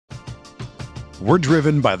We're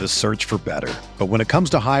driven by the search for better. But when it comes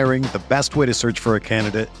to hiring, the best way to search for a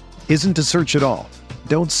candidate isn't to search at all.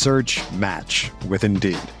 Don't search, match with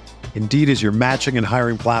Indeed. Indeed is your matching and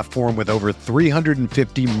hiring platform with over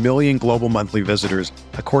 350 million global monthly visitors,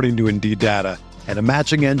 according to Indeed data, and a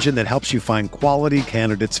matching engine that helps you find quality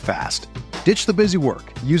candidates fast. Ditch the busy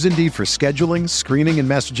work. Use Indeed for scheduling, screening, and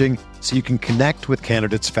messaging so you can connect with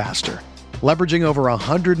candidates faster. Leveraging over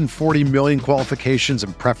 140 million qualifications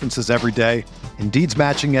and preferences every day, Indeed's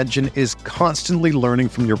matching engine is constantly learning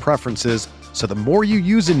from your preferences, so the more you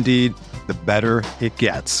use Indeed, the better it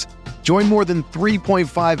gets. Join more than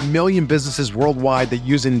 3.5 million businesses worldwide that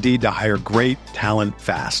use Indeed to hire great talent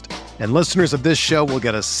fast. And listeners of this show will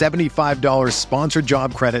get a $75 sponsored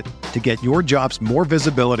job credit to get your jobs more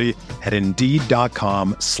visibility at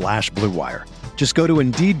Indeed.com/Blue Wire. Just go to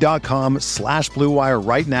Indeed.com/Blue Wire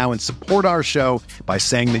right now and support our show by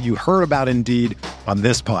saying that you heard about Indeed on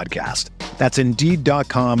this podcast. That's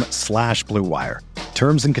Indeed.com/Blue Wire.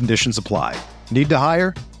 Terms and conditions apply. Need to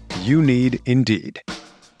hire? You need Indeed.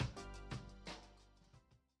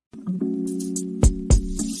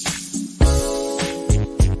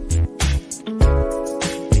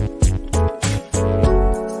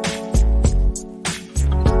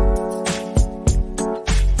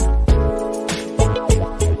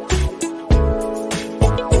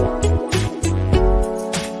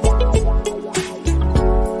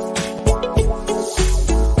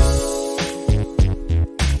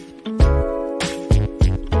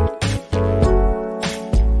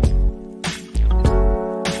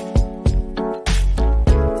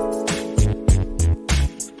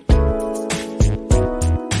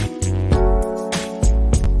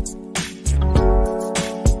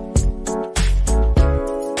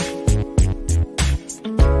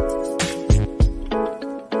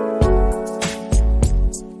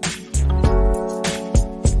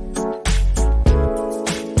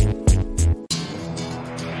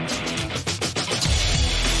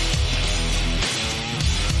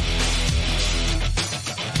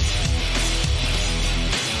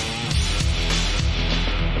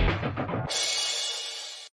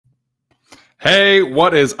 Hey,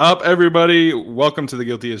 what is up, everybody? Welcome to the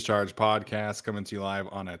Guilty as Charged podcast, coming to you live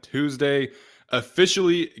on a Tuesday.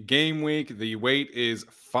 Officially game week. The wait is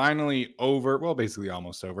finally over. Well, basically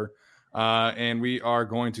almost over. And we are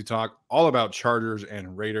going to talk all about Chargers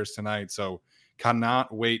and Raiders tonight. So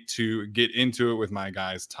cannot wait to get into it with my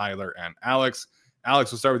guys, Tyler and Alex.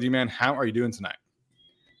 Alex, we'll start with you, man. How are you doing tonight?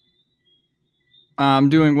 I'm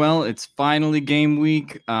doing well. It's finally game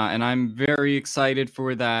week, and I'm very excited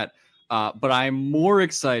for that. But I'm more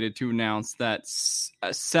excited to announce that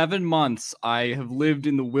 7 months I have lived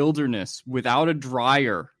in the wilderness without a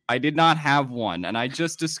dryer. I did not have one, and I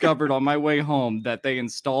just discovered on my way home that they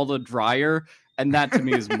installed a dryer, and that to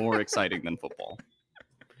me is more exciting than football.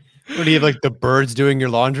 What do you have, like the birds doing your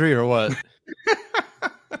laundry or what?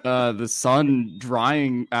 The sun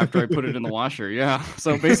drying after I put it in the washer. Yeah,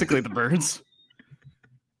 so basically the birds.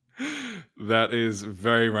 That is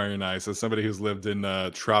very, very nice. As somebody who's lived in a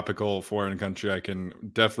tropical foreign country, I can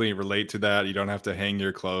definitely relate to that. You don't have to hang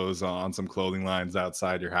your clothes on some clothing lines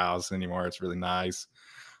outside your house anymore. It's really nice.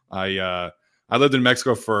 I lived in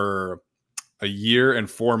Mexico for a year and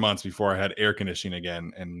 4 months before I had air conditioning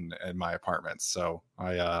again in my apartment. So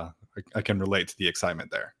I can relate to the excitement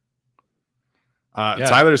there. Yeah.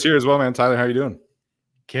 Tyler's here as well, man. Tyler, how are you doing?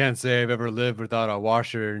 Can't say I've ever lived without a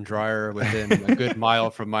washer and dryer within a good mile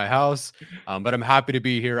from my house, but I'm happy to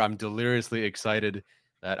be here. I'm deliriously excited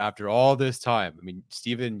that after all this time, I mean,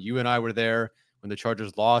 Steven, you and I were there when the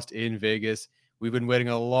Chargers lost in Vegas. We've been waiting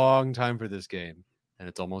a long time for this game, and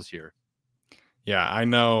it's almost here. Yeah, I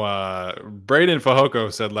know. Braden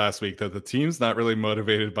Fajoko said last week that the team's not really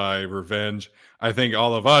motivated by revenge. I think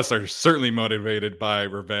all of us are certainly motivated by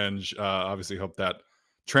revenge. Obviously, hope that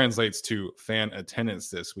translates to fan attendance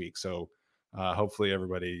this week. So hopefully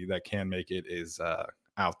everybody that can make it is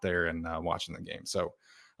out there and watching the game. So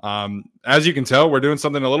as you can tell, we're doing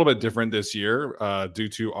something a little bit different this year due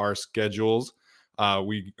to our schedules.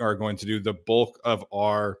 We are going to do the bulk of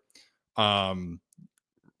our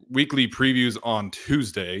weekly previews on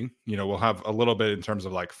Tuesday. You know, we'll have a little bit in terms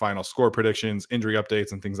of like final score predictions, injury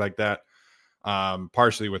updates, and things like that.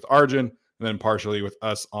 Partially with Arjun, and then partially with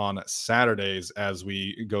us on Saturdays as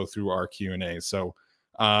we go through our Q&A. So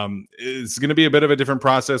it's going to be a bit of a different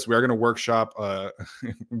process. We are going to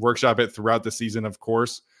workshop it throughout the season, of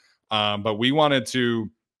course. But we wanted to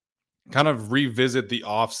kind of revisit the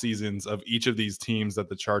off seasons of each of these teams that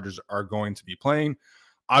the Chargers are going to be playing.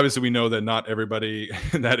 Obviously, we know that not everybody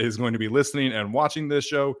that is going to be listening and watching this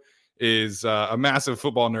show is a massive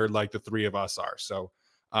football nerd like the three of us are. So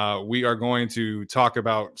We are going to talk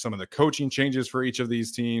about some of the coaching changes for each of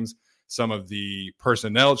these teams, some of the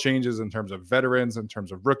personnel changes in terms of veterans, in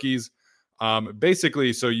terms of rookies.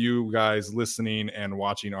 Basically, so you guys listening and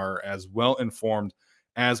watching are as well informed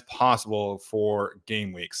as possible for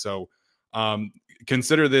game week. So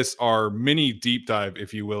consider this our mini deep dive,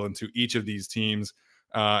 if you will, into each of these teams.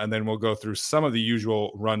 And then we'll go through some of the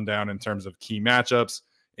usual rundown in terms of key matchups,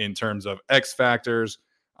 in terms of X factors,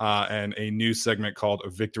 and a new segment called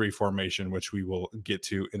Victory Formation, which we will get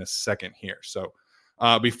to in a second here. So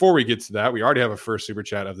before we get to that, we already have a first super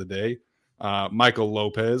chat of the day. Michael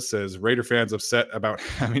Lopez says, Raider fans upset about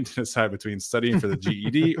having to decide between studying for the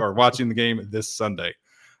GED or watching the game this Sunday.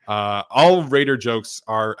 All Raider jokes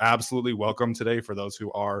are absolutely welcome today for those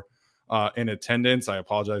who are in attendance. I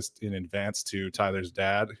apologize in advance to Tyler's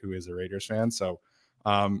dad, who is a Raiders fan. So,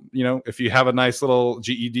 if you have a nice little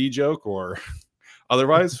GED joke or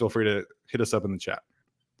otherwise, feel free to hit us up in the chat.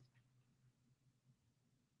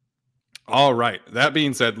 All right. That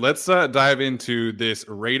being said, let's dive into this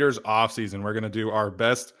Raiders offseason. We're going to do our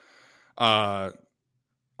best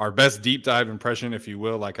deep dive impression, if you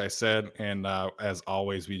will, like I said. And as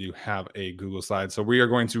always, we do have a Google slide. So we are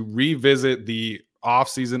going to revisit the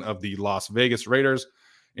offseason of the Las Vegas Raiders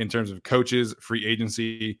in terms of coaches, free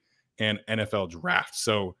agency, and NFL draft.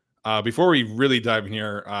 So before we really dive in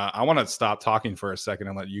here, I want to stop talking for a second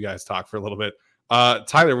and let you guys talk for a little bit.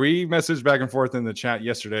 Tyler, we messaged back and forth in the chat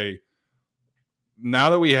yesterday.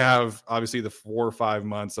 Now that we have obviously the 4 or 5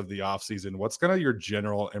 months of the offseason, what's kind of your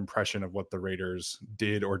general impression of what the Raiders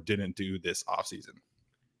did or didn't do this offseason?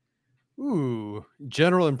 Ooh,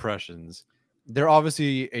 general impressions. They're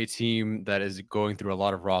obviously a team that is going through a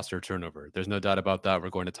lot of roster turnover. There's no doubt about that.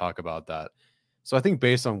 We're going to talk about that. So I think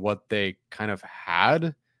based on what they kind of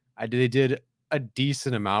had, they did a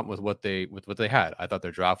decent amount with what they had. I thought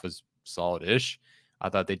their draft was solid-ish. I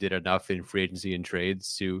thought they did enough in free agency and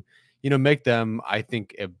trades to make them, I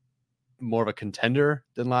think, more of a contender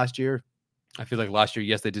than last year. I feel like last year,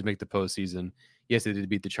 yes, they did make the postseason. Yes, they did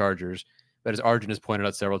beat the Chargers. But as Arjun has pointed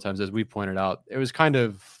out several times, as we pointed out, it was kind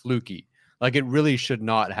of fluky. Like, it really should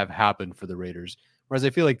not have happened for the Raiders. Whereas I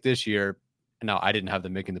feel like this year, now I didn't have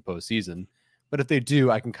them making the postseason, but if they do,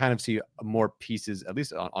 I can kind of see more pieces, at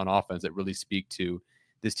least on offense, that really speak to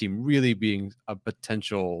this team really being a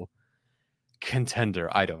potential contender.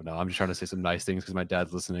 I don't know. I'm just trying to say some nice things because my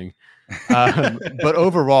dad's listening. But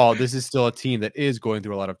overall, this is still a team that is going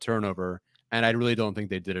through a lot of turnover, and I really don't think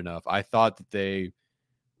they did enough. I thought that they,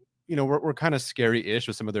 were kind of scary-ish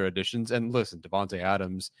with some of their additions. And listen, Devontae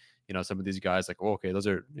Adams, some of these guys, like, oh, okay, those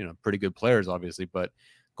are, pretty good players, obviously. But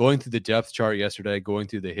going through the depth chart yesterday, going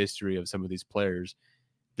through the history of some of these players,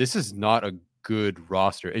 this is not a good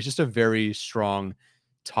roster. It's just a very strong,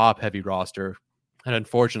 top-heavy roster. And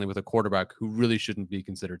unfortunately, with a quarterback who really shouldn't be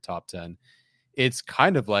considered top 10, it's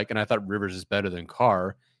kind of like, and I thought Rivers is better than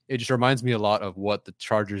Carr. It just reminds me a lot of what the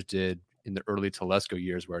Chargers did in the early Telesco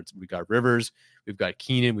years, where we got Rivers, we've got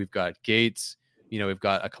Keenan, we've got Gates, we've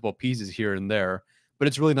got a couple pieces here and there, but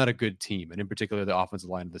it's really not a good team. And in particular, the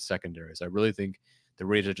offensive line and the secondaries. I really think the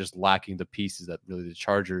Raiders are just lacking the pieces that really the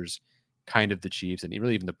Chargers, kind of the Chiefs, and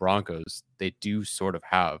really even the Broncos, they do sort of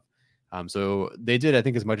have. So they did, I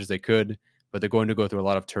think, as much as they could, but they're going to go through a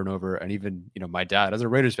lot of turnover. And even, my dad, as a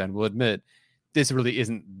Raiders fan, will admit this really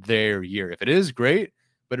isn't their year. If it is, great,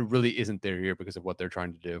 but it really isn't their year because of what they're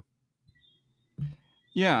trying to do.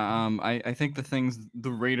 Yeah, I think the things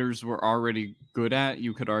the Raiders were already good at,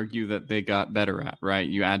 you could argue that they got better at, right?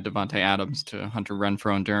 You add Devontae Adams to Hunter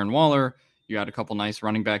Renfrow and Darren Waller. You add a couple nice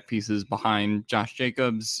running back pieces behind Josh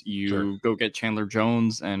Jacobs. You go get Chandler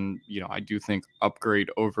Jones, and I do think upgrade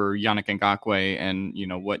over Yannick Ngakoue and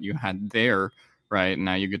what you had there, right?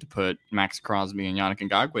 Now you get to put Max Crosby and Yannick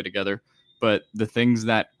Ngakoue together. But the things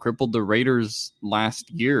that crippled the Raiders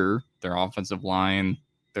last year, their offensive line,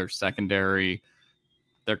 their secondary,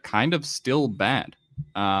 they're kind of still bad.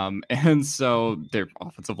 And so their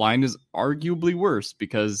offensive line is arguably worse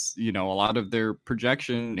because, a lot of their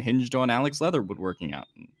projection hinged on Alex Leatherwood working out.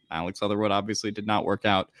 Alex Leatherwood obviously did not work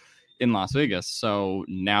out in Las Vegas. So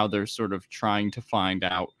now they're sort of trying to find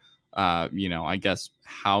out, I guess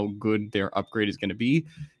how good their upgrade is going to be.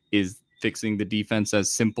 Is fixing the defense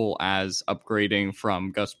as simple as upgrading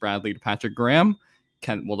from Gus Bradley to Patrick Graham?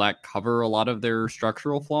 Will that cover a lot of their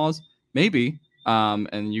structural flaws? Maybe.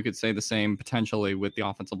 And you could say the same potentially with the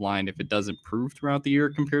offensive line if it does improve throughout the year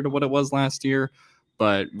compared to what it was last year.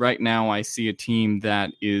 But right now I see a team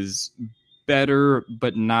that is better,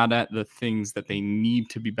 but not at the things that they need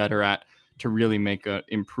to be better at to really make an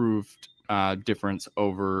improved difference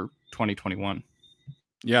over 2021.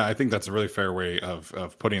 Yeah, I think that's a really fair way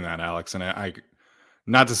of putting that, Alex. And I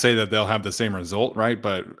Not to say that they'll have the same result, right?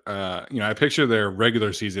 But I picture their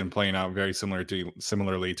regular season playing out very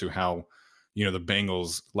similarly to how the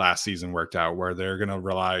Bengals last season worked out, where they're going to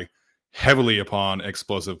rely heavily upon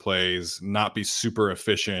explosive plays, not be super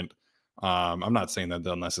efficient. I'm not saying that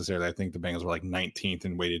they'll necessarily. I think the Bengals were like 19th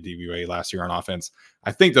in weighted DVOA last year on offense.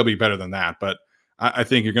 I think they'll be better than that, but I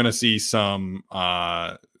think you're going to see some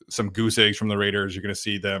goose eggs from the Raiders. You're going to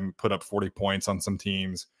see them put up 40 points on some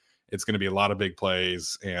teams. It's going to be a lot of big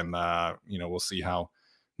plays, and we'll see how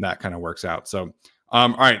that kind of works out. So, all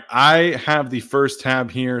right, I have the first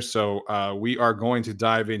tab here, so we are going to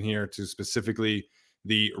dive in here to specifically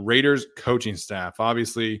the Raiders coaching staff.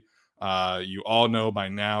 Obviously, you all know by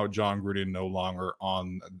now John Gruden no longer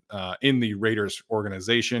in the Raiders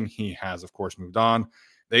organization. He has, of course, moved on.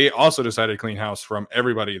 They also decided to clean house from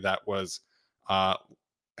everybody that was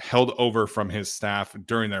held over from his staff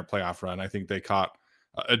during their playoff run. I think they caught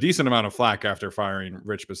a decent amount of flack after firing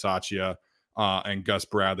Rich Bisaccia and Gus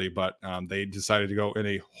Bradley, but they decided to go in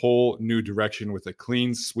a whole new direction with a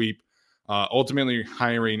clean sweep, ultimately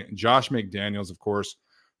hiring Josh McDaniels, of course,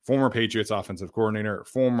 former Patriots offensive coordinator,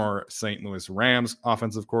 former St. Louis Rams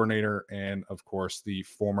offensive coordinator, and, of course, the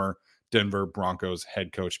former Denver Broncos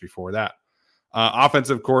head coach before that.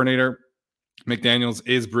 Offensive coordinator, McDaniels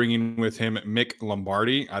is bringing with him Mick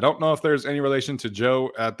Lombardi. I don't know if there's any relation to Joe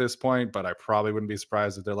at this point, but I probably wouldn't be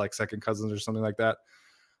surprised if they're like second cousins or something like that.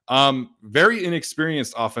 Very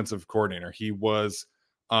inexperienced offensive coordinator. He was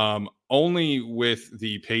only with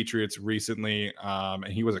the Patriots recently, and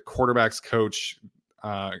he was a quarterbacks coach.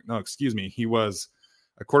 He was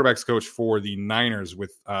a quarterbacks coach for the Niners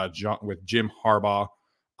with Jim Harbaugh.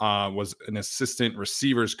 Was an assistant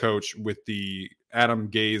receivers coach with the Adam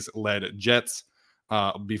Gase-led Jets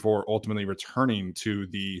before ultimately returning to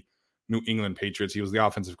the New England Patriots. He was the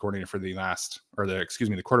offensive coordinator for the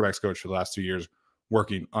quarterbacks coach for the last 2 years,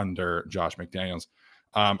 working under Josh McDaniels.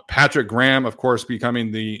 Patrick Graham, of course,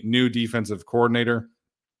 becoming the new defensive coordinator,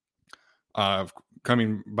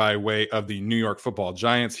 coming by way of the New York Football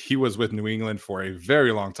Giants. He was with New England for a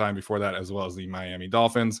very long time before that, as well as the Miami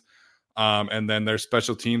Dolphins. And then their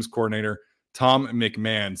special teams coordinator, Tom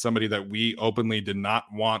McMahon, somebody that we openly did not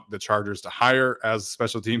want the Chargers to hire as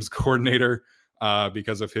special teams coordinator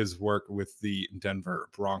because of his work with the Denver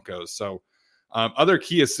Broncos. So other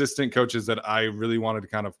key assistant coaches that I really wanted to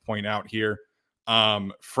kind of point out here,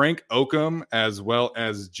 Frank Oakham, as well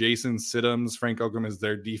as Jason Siddons. Frank Oakham is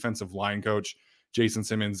their defensive line coach. Jason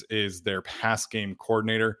Simmons is their pass game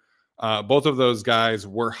coordinator. Both of those guys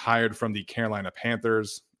were hired from the Carolina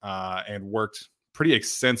Panthers and worked pretty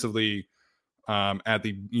extensively at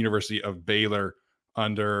the University of Baylor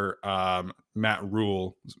under Matt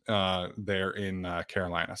Rule there in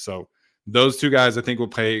Carolina. So those two guys, I think, will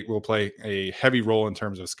play a heavy role in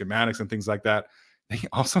terms of schematics and things like that. They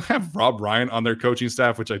also have Rob Ryan on their coaching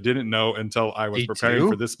staff, which I didn't know until I was preparing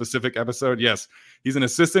for this specific episode. Yes, he's an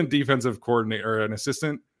assistant defensive coordinator, or an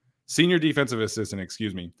senior defensive assistant,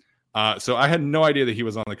 excuse me. So I had no idea that he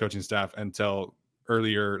was on the coaching staff until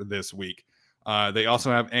earlier this week. They also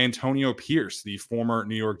have Antonio Pierce, the former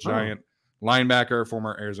New York Giant linebacker,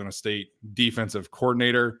 former Arizona State defensive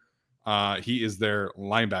coordinator. He is their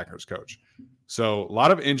linebackers coach. So a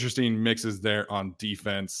lot of interesting mixes there on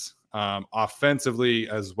defense. Offensively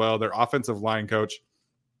as well, their offensive line coach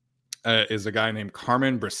is a guy named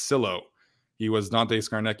Carmen Brasillo. He was Dante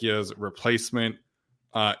Scarnecchia's replacement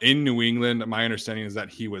in New England. My understanding is that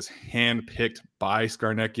he was handpicked by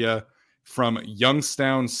Scarnecchia from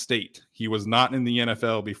Youngstown State. He was not in the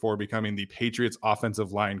NFL before becoming the Patriots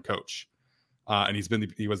offensive line coach. And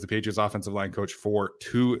he was the Patriots offensive line coach for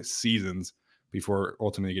 2 seasons before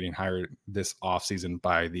ultimately getting hired this offseason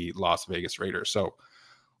by the Las Vegas Raiders. So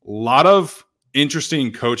a lot of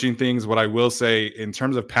interesting coaching things. What I will say in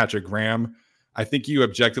terms of Patrick Graham, I think you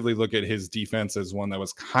objectively look at his defense as one that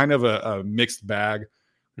was kind of a mixed bag.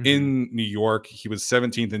 In New York, he was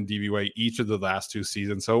 17th in DVOA each of the last 2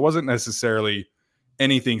 seasons. So it wasn't necessarily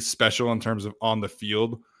anything special in terms of on the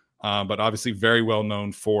field, but obviously very well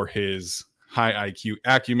known for his high IQ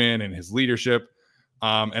acumen and his leadership.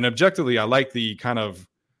 And objectively, I like the kind of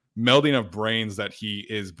melding of brains that he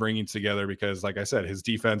is bringing together because, like I said, his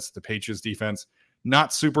defense, the Patriots defense,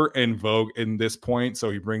 not super in vogue in this point. So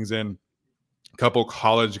he brings in a couple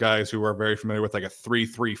college guys who are very familiar with like a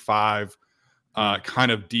 3-3-5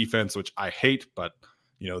 kind of defense, which I hate, but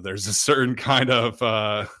there's a certain kind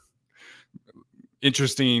of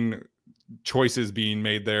interesting choices being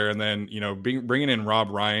made there. And then, bringing in Rob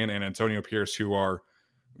Ryan and Antonio Pierce, who are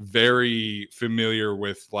very familiar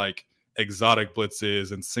with like exotic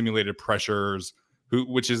blitzes and simulated pressures,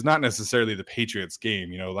 which is not necessarily the Patriots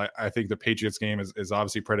game. Like I think the Patriots game is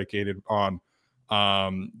obviously predicated on,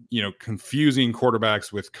 confusing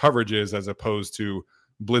quarterbacks with coverages as opposed to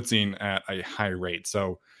blitzing at a high rate.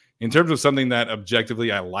 So in terms of something that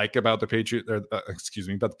objectively I like about the Patriots,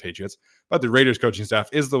 about the Raiders coaching staff,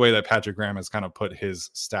 is the way that Patrick Graham has kind of put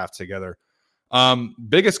his staff together.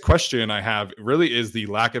 Biggest question I have really is the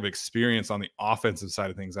lack of experience on the offensive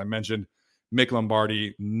side of things. I mentioned Mick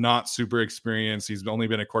Lombardi, not super experienced. He's only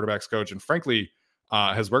been a quarterbacks coach and frankly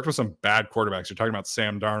has worked with some bad quarterbacks. You're talking about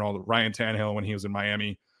Sam Darnold, Ryan Tannehill when he was in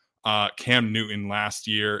Miami, Cam Newton last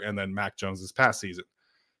year, and then Mac Jones this past season.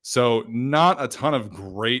 So not a ton of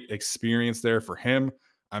great experience there for him.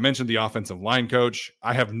 I mentioned the offensive line coach.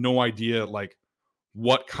 I have no idea like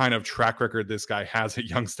what kind of track record this guy has at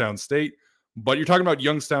Youngstown State, but you're talking about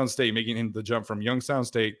Youngstown State, making him the jump from Youngstown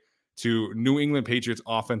State to New England Patriots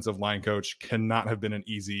offensive line coach cannot have been an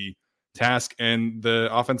easy task. And the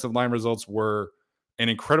offensive line results were an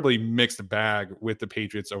incredibly mixed bag with the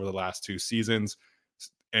Patriots over the last 2 seasons.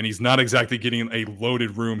 And he's not exactly getting a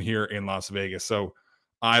loaded room here in Las Vegas. So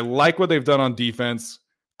I like what they've done on defense.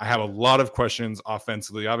 I have a lot of questions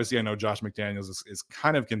offensively. Obviously, I know Josh McDaniels is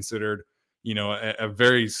kind of considered, a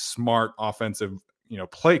very smart offensive,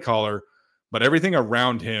 play caller, but everything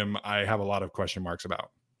around him, I have a lot of question marks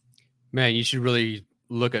about. Man, you should really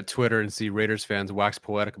look at Twitter and see Raiders fans wax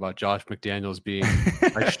poetic about Josh McDaniels being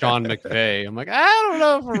like Sean McVay. I'm like, I don't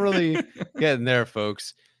know if we're really getting there,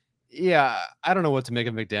 folks. Yeah, I don't know what to make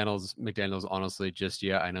of McDaniels, honestly, just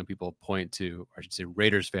yet. I know people point to, or I should say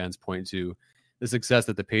Raiders fans point to the success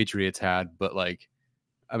that the Patriots had, but like,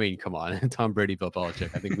 I mean, come on, Tom Brady, Bill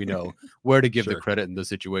Belichick. I think we know where to give the credit in those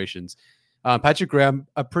situations. Patrick Graham,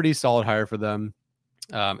 a pretty solid hire for them.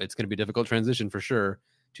 It's going to be a difficult transition for sure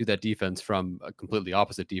to that defense from a completely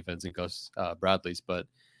opposite defense in Gus Bradley's, but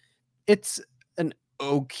it's an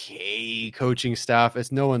okay coaching staff.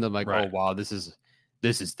 It's no one that like, right. Oh wow, this is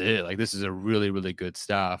it. Like this is a really, really good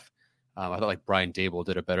staff. I thought like Brian Dable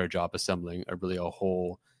did a better job assembling a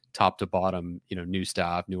whole top to bottom, new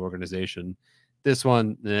staff, new organization. This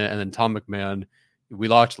one, and then Tom McMahon, we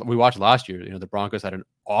watched last year. The Broncos had an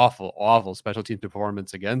awful special team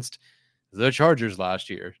performance against the Chargers last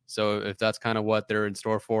year. So if that's kind of what they're in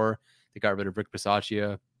store for, they got rid of Rick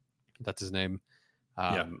Bisaccia. That's his name.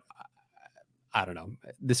 I don't know.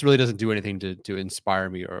 This really doesn't do anything to inspire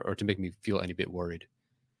me or to make me feel any bit worried.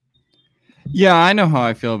 Yeah, I know how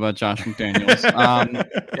I feel about Josh McDaniels.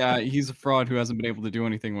 Yeah, he's a fraud who hasn't been able to do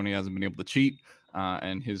anything when he hasn't been able to cheat.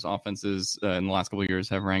 And his offenses in the last couple of years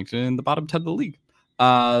have ranked in the bottom 10 of the league.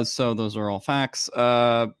 So those are all facts.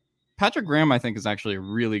 Patrick Graham, I think, is actually a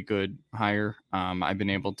really good hire. I've been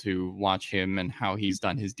able to watch him and how he's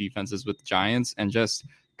done his defenses with the Giants, and just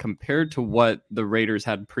compared to what the Raiders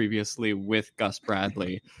had previously with Gus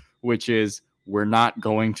Bradley, which is we're not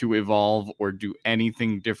going to evolve or do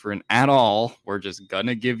anything different at all. We're just going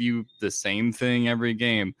to give you the same thing every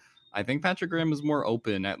game. I think Patrick Graham is more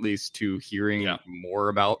open, at least, to hearing more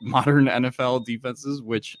about modern NFL defenses,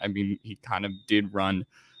 which, I mean, he kind of did run,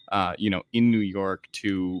 in New York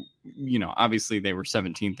to, obviously they were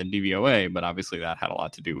 17th in DVOA, but obviously that had a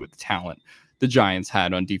lot to do with the talent the Giants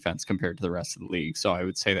had on defense compared to the rest of the league. So I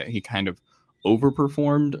would say that he kind of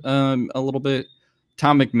overperformed a little bit.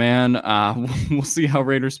 Tom McMahon, we'll see how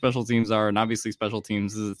Raiders special teams are. And obviously special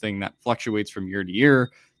teams is a thing that fluctuates from year to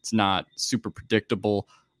year. It's not super predictable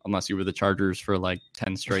unless you were the Chargers for like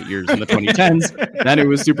 10 straight years in the 2010s. Then it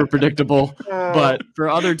was super predictable. But for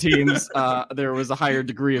other teams, there was a higher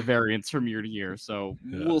degree of variance from year to year. So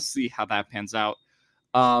we'll see how that pans out.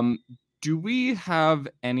 Do we have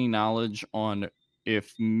any knowledge on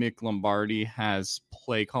if Mick Lombardi has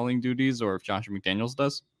play calling duties or if Josh McDaniels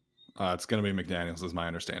does? It's going to be McDaniels, is my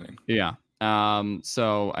understanding. Yeah.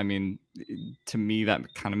 So, I mean, to me,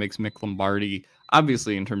 that kind of makes Mick Lombardi,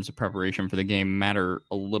 obviously, in terms of preparation for the game, matter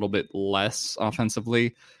a little bit less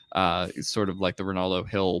offensively. It's sort of like the Ronaldo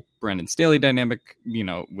Hill, Brandon Staley dynamic,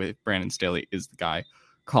 with Brandon Staley is the guy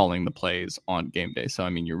calling the plays on game day. So, I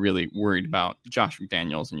mean, you're really worried about Josh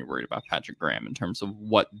McDaniels and you're worried about Patrick Graham in terms of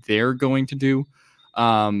what they're going to do.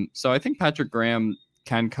 So I think Patrick Graham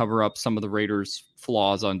can cover up some of the Raiders'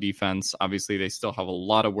 flaws on defense. Obviously, they still have a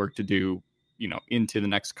lot of work to do, into the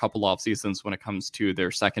next couple off seasons when it comes to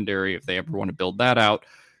their secondary, if they ever want to build that out,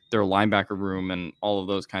 their linebacker room and all of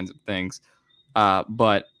those kinds of things.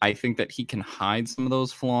 But I think that he can hide some of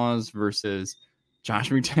those flaws versus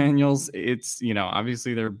Josh McDaniels. It's,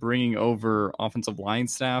 obviously they're bringing over offensive line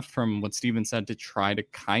staff from what Steven said to try to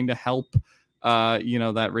kind of help,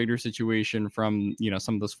 that Raider situation from,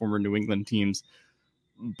 some of those former New England teams.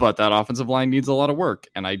 but that offensive line needs a lot of work.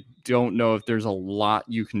 And I don't know if there's a lot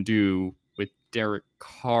you can do with Derek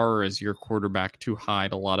Carr as your quarterback to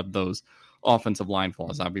hide a lot of those offensive line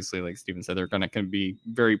flaws. Obviously, like Steven said, they're going to be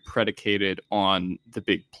very predicated on the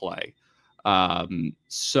big play.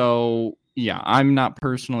 So yeah, I'm not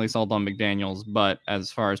personally sold on McDaniels, but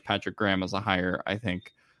as far as Patrick Graham as a hire, I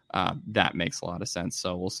think that makes a lot of sense.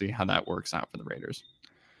 So we'll see how that works out for the Raiders.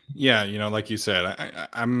 Yeah, like you said,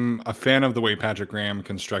 I'm a fan of the way Patrick Graham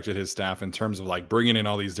constructed his staff in terms of like bringing in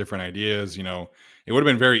all these different ideas. It would have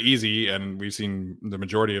been very easy, and we've seen the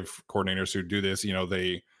majority of coordinators who do this.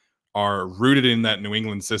 They are rooted in that New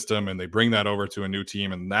England system, and they bring that over to a new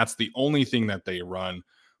team, and that's the only thing that they run.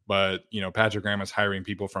 But Patrick Graham is hiring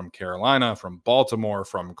people from Carolina, from Baltimore,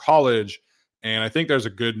 from college, and I think there's a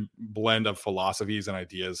good blend of philosophies and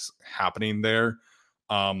ideas happening there.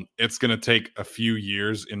 It's going to take a few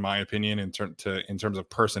years, in my opinion, in terms of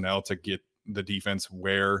personnel to get the defense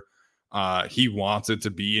where he wants it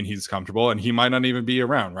to be and he's comfortable, and he might not even be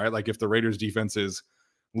around, right? Like if the Raiders defense is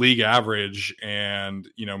league average and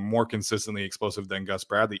more consistently explosive than Gus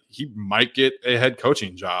Bradley, he might get a head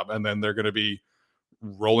coaching job, and then they're going to be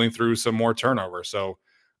rolling through some more turnover. So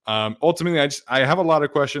ultimately, I have a lot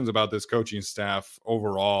of questions about this coaching staff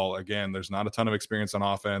overall. Again, there's not a ton of experience on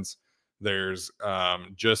offense. There's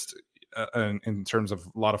just in terms of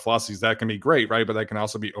a lot of philosophies that can be great, right? But that can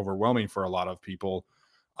also be overwhelming for a lot of people.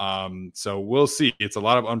 So we'll see. It's a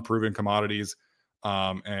lot of unproven commodities.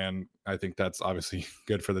 And I think that's obviously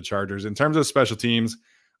good for the Chargers. In terms of special teams,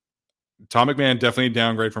 Tom McMahon definitely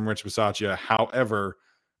downgrade from Rich Bisaccia. However,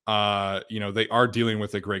 they are dealing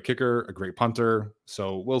with a great kicker, a great punter.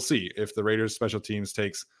 So we'll see if the Raiders special teams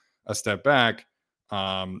takes a step back.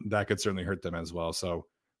 That could certainly hurt them as well. So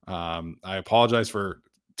I apologize for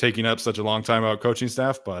taking up such a long time about coaching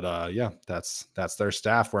staff, but yeah, that's their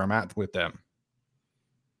staff where I'm at with them.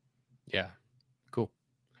 Yeah. Cool.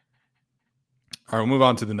 All right, we'll move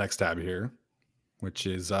on to the next tab here, which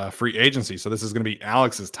is free agency. So this is going to be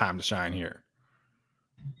Alex's time to shine here.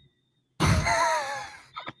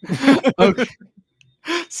 Okay.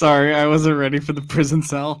 Sorry, I wasn't ready for the prison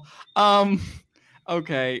cell.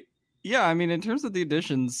 Okay. Yeah, I mean, in terms of the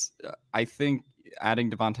additions, I think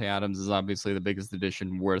adding Davante Adams is obviously the biggest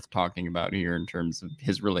addition worth talking about here in terms of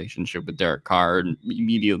his relationship with Derek Carr and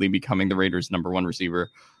immediately becoming the Raiders' #1 receiver,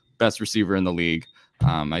 best receiver in the league.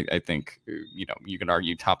 I think, you can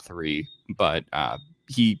argue top 3, but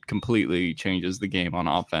he completely changes the game on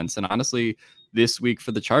offense. And honestly, this week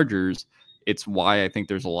for the Chargers, it's why I think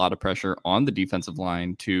there's a lot of pressure on the defensive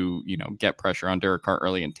line to, get pressure on Derek Carr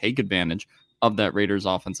early and take advantage of that Raiders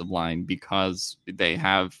offensive line, because they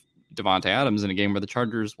have Davante Adams in a game where the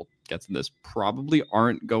Chargers, will get to this, probably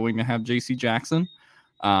aren't going to have JC Jackson.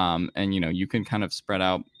 And, you can kind of spread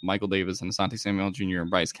out Michael Davis and Asante Samuel Jr. and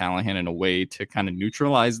Bryce Callahan in a way to kind of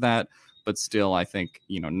neutralize that. But still, I think,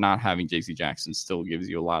 not having JC Jackson still gives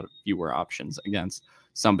you a lot of fewer options against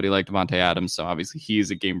somebody like Davante Adams. So obviously he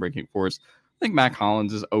is a game-breaking force. I think Mac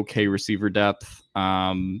Hollins is okay receiver depth.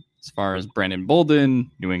 As far as Brandon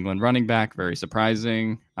Bolden, New England running back, very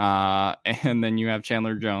surprising. And then you have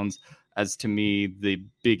Chandler Jones as, to me, the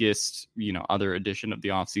biggest, other addition of the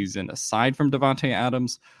offseason aside from Davante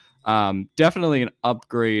Adams. Definitely an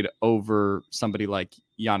upgrade over somebody like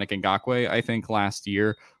Yannick Ngakoue, I think, last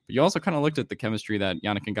year. But you also kind of looked at the chemistry that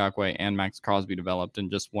Yannick Ngakoue and Max Crosby developed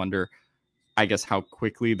and just wonder, I guess, how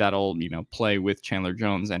quickly that'll, play with Chandler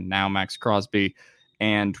Jones and now Max Crosby,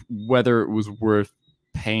 and whether it was worth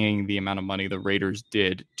paying the amount of money the Raiders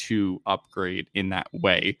did to upgrade in that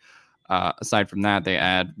way. Aside from that, they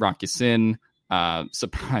add Rock Ya-Sin.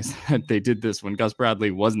 Surprised that they did this when Gus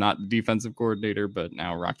Bradley was not the defensive coordinator, but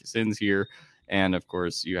now Rock Ya-Sin's here. And of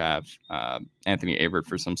course, you have Anthony Averett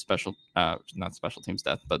for some not special teams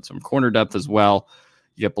depth, but some corner depth as well.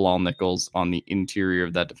 You get Bilal Nichols on the interior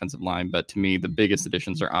of that defensive line. But to me, the biggest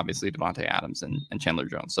additions are obviously Davante Adams and Chandler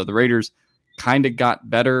Jones. So the Raiders kind of got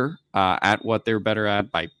better at what they're better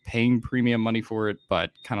at by paying premium money for it.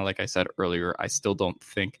 But kind of like I said earlier, I still don't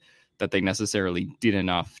think that they necessarily did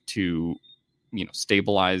enough to,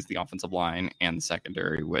 stabilize the offensive line and the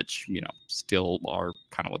secondary, which, still are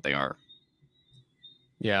kind of what they are.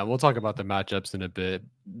 Yeah, we'll talk about the matchups in a bit.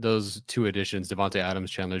 Those two additions, Davante Adams,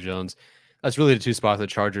 Chandler Jones, that's really the two spots the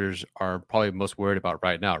Chargers are probably most worried about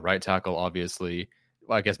right now. Right tackle, obviously.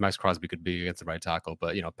 Well, I guess Max Crosby could be against the right tackle,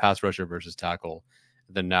 but, pass rusher versus tackle.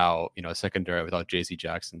 Then now, a secondary without JC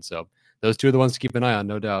Jackson. So those two are the ones to keep an eye on,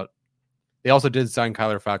 no doubt. They also did sign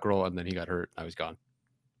Kyler Fackrell, and then he got hurt. Now he's gone.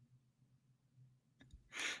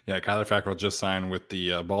 Yeah, Kyler Fackrell just signed with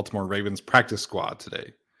the Baltimore Ravens practice squad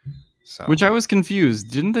today. So, which I was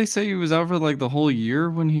confused. Didn't they say he was out for like the whole year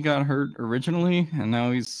when he got hurt originally, and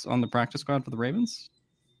now he's on the practice squad for the Ravens?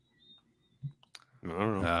 I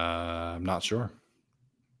don't know. I'm not sure.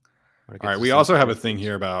 All All right, we also have a thing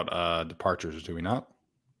here about departures, do we not?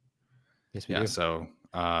 Yes, we do. So,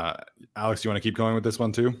 Alex, you want to keep going with this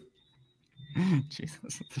one too?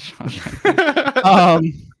 Jesus.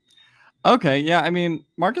 Okay, yeah, I mean,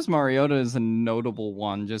 Marcus Mariota is a notable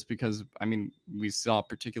one just because, I mean, we saw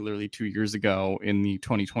particularly 2 years ago in the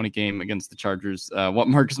 2020 game against the Chargers what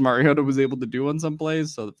Marcus Mariota was able to do on some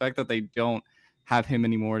plays. So the fact that they don't have him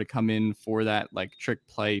anymore to come in for that like trick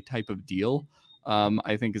play type of deal,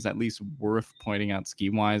 I think is at least worth pointing out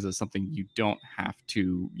scheme-wise as something you don't have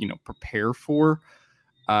to, prepare for.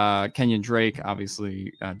 Kenyon Drake,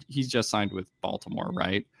 obviously, he's just signed with Baltimore,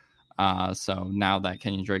 right? So now that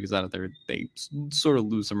Kenyon Drake is out of there, they sort of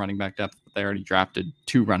lose some running back depth. They already drafted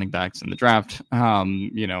 2 running backs in the draft,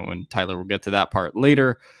 and Tyler will get to that part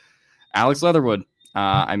later. Alex Leatherwood.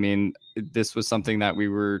 I mean, this was something that we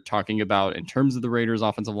were talking about in terms of the Raiders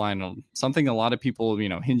offensive line, something a lot of people,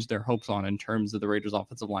 hinged their hopes on in terms of the Raiders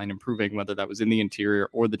offensive line improving, whether that was in the interior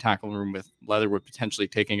or the tackle room, with Leatherwood potentially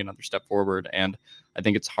taking another step forward. And I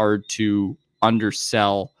think it's hard to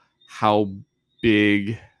undersell how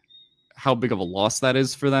big of a loss that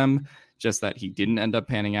is for them, just that he didn't end up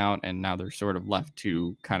panning out, and now they're sort of left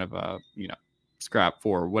to kind of scrap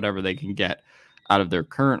for whatever they can get out of their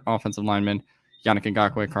current offensive linemen. Yannick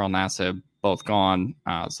Ngakoue, Carl Nassib, both gone,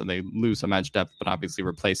 so they lose some edge depth, but obviously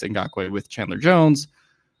replace Ngakoue with Chandler Jones.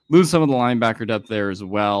 Lose some of the linebacker depth there as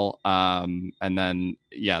well. And then,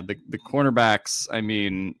 the cornerbacks, I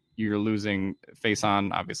mean, you're losing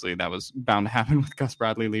Faison. Obviously, that was bound to happen with Gus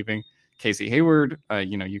Bradley leaving. Casey Hayward,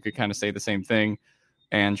 you could kind of say the same thing,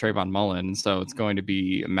 and Trayvon Mullen. So it's going to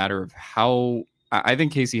be a matter of how. I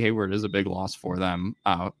think Casey Hayward is a big loss for them,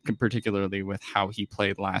 particularly with how he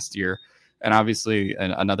played last year. And obviously,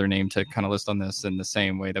 another name to kind of list on this in the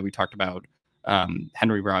same way that we talked about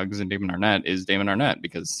Henry Ruggs and Damon Arnett is Damon Arnett,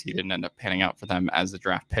 because he didn't end up panning out for them as a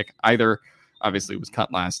draft pick either. Obviously, was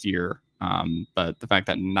cut last year, but the fact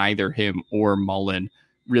that neither him or Mullen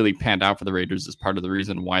really panned out for the Raiders is part of the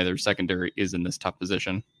reason why their secondary is in this tough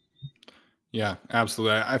position. Yeah,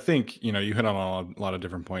 absolutely. I think, you hit on a lot of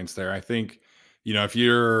different points there. I think, if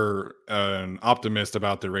you're an optimist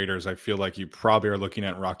about the Raiders, I feel like you probably are looking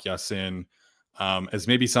at Rock Ya-Sin as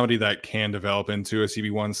maybe somebody that can develop into a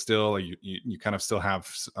CB1 still. You kind of still have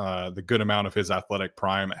the good amount of his athletic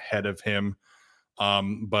prime ahead of him.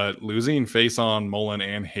 But losing Faison, Mullen,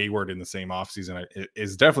 and Hayward in the same offseason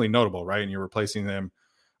is definitely notable, right? And you're replacing them.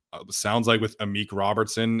 Sounds like with Amik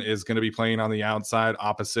Robertson is going to be playing on the outside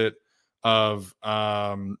opposite of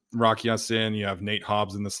Rock Ya-Sin. You have Nate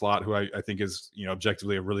Hobbs in the slot, who I think is,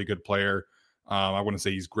 objectively a really good player. I wouldn't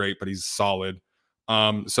say he's great, but he's solid.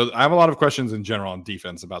 So I have a lot of questions in general on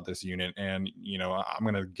defense about this unit. And, I'm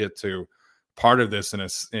going to get to part of this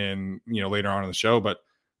in later on in the show, but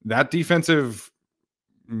that defensive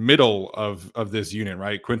middle of this unit,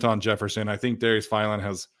 right? Quinton Jefferson, I think Darius Philon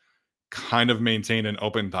has kind of maintained an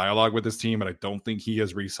open dialogue with this team, but I don't think he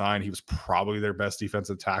has re-signed. He was probably their best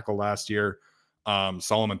defensive tackle last year.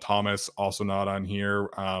 Solomon Thomas also not on here,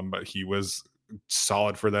 but he was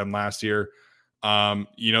solid for them last year.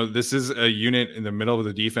 This is a unit in the middle of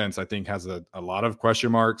the defense, I think, has a lot of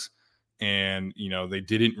question marks, and, they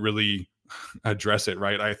didn't really address it,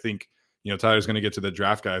 right? I think, Tyler's going to get to the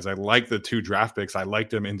draft guys. I like the 2 draft picks. I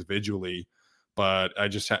liked them individually. But I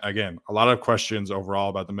just, again, a lot of questions overall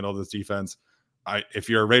about the middle of this defense. If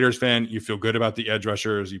you're a Raiders fan, you feel good about the edge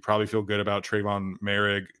rushers. You probably feel good about Trayvon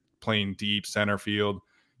Merrick playing deep center field.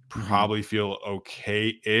 Probably feel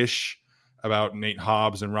okay-ish about Nate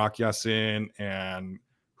Hobbs and Rock Ya-Sin and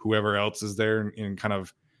whoever else is there in kind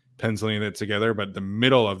of penciling it together. But the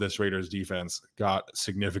middle of this Raiders defense got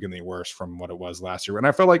significantly worse from what it was last year. And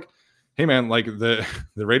I felt like, hey, man, like the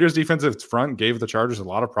Raiders defensive front gave the Chargers a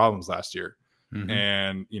lot of problems last year. Mm-hmm.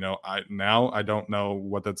 And, I don't know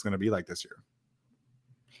what that's going to be like this year.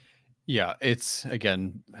 Yeah, it's,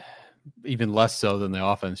 again, even less so than the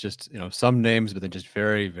offense. Just, some names, but then just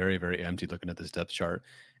very, very, very empty looking at this depth chart.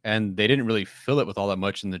 And they didn't really fill it with all that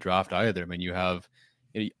much in the draft either. I mean, you have,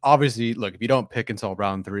 obviously, look, if you don't pick until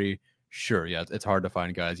round 3, sure, yeah, it's hard to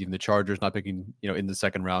find guys. Even the Chargers not picking, in the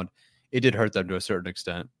second round, it did hurt them to a certain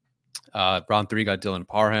extent. Round 3 got Dylan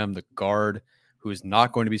Parham, the guard, who is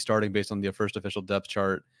not going to be starting based on the first official depth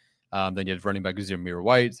chart. Then you have running back Zamir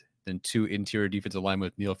White, then 2 interior defensive linemen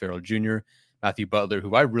with Neil Farrell Jr., Matthew Butler,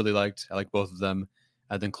 who I really liked. I like both of them.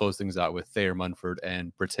 And then close things out with Thayer Munford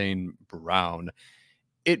and Brittain Brown.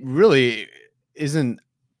 It really isn't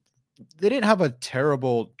they didn't have a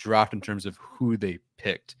terrible draft in terms of who they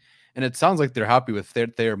picked. And it sounds like they're happy with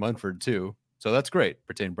Thayer Munford too. So that's great.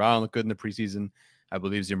 Bertain Brown looked good in the preseason. I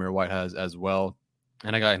believe Zamir White has as well.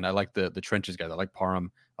 And I like the trenches guys. I like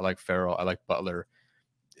Parham. I like Farrell. I like Butler.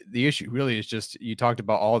 The issue really is just, you talked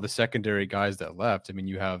about all the secondary guys that left. I mean,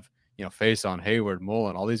 you have, Faison, Hayward,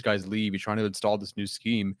 Mullen, all these guys leave. You're trying to install this new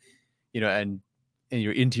scheme, and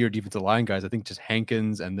your interior defensive line guys. I think just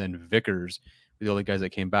Hankins and then Vickers were the only guys that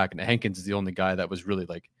came back. And Hankins is the only guy that was really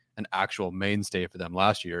like an actual mainstay for them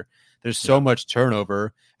last year. There's so much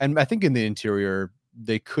turnover. And I think in the interior,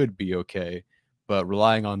 they could be okay. But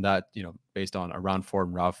relying on that, based on a round 4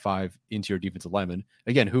 and round 5 interior defensive lineman,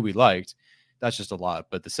 again, who we liked, that's just a lot.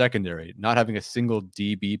 But the secondary, not having a single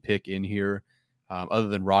DB pick in here, other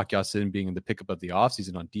than Rock Ya-Sin being in the pickup of the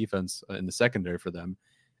offseason on defense in the secondary for them,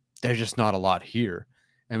 there's just not a lot here.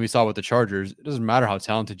 And we saw with the Chargers, it doesn't matter how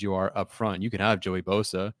talented you are up front. You can have Joey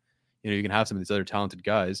Bosa. You can have some of these other talented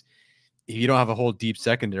guys. If you don't have a whole deep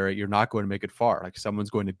secondary, you're not going to make it far. Like, someone's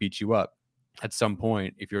going to beat you up at some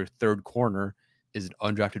point. If your third corner is an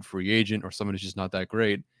undrafted free agent or someone who's just not that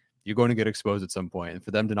great, you're going to get exposed at some point. And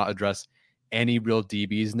for them to not address any real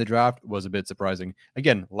DBs in the draft was a bit surprising.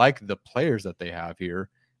 Again, like the players that they have here,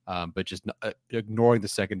 but just ignoring the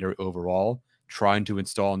secondary overall, trying to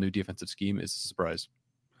install a new defensive scheme is a surprise.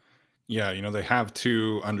 Yeah, they have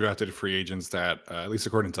 2 undrafted free agents that, at least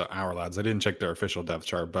according to our lads, I didn't check their official depth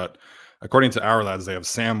chart, but according to our lads, they have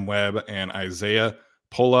Sam Webb and Isaiah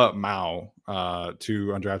Pola Mao, 2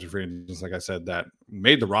 undrafted free agents, like I said, that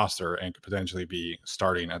made the roster and could potentially be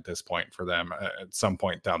starting at this point for them at some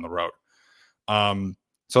point down the road.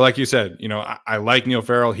 So like you said, I like Neil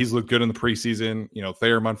Farrell. He's looked good in the preseason.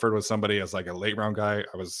 Thayer Munford was somebody as like a late round guy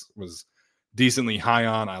I was decently high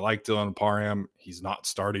on. I like Dylan Parham. He's not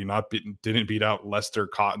starting, didn't beat out Lester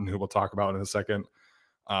Cotton, who we'll talk about in a second.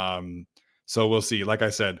 So we'll see. Like I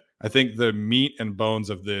said, I think the meat and bones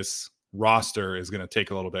of this roster is going to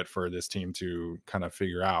take a little bit for this team to kind of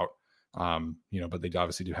figure out, but they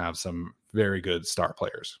obviously do have some very good star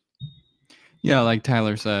players. Yeah, like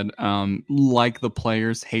Tyler said, like the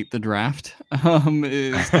players hate the draft,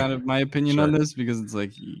 is kind of my opinion on this, because it's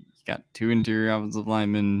like you got 2 interior offensive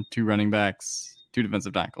linemen, 2 running backs, 2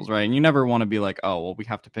 defensive tackles, right? And you never want to be like, oh, well, we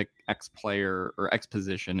have to pick X player or X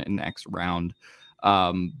position in X round.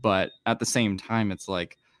 But at the same time, it's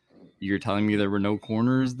like, you're telling me there were no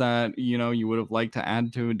corners that, you would have liked to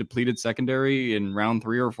add to a depleted secondary in round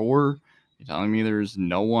 3 or 4? You're telling me there's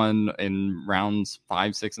no one in rounds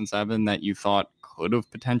 5, 6, and 7 that you thought could have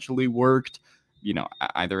potentially worked,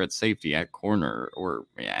 either at safety, at corner, or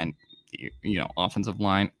offensive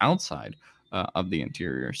line outside of the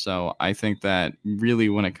interior. So I think that really,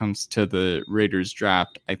 when it comes to the Raiders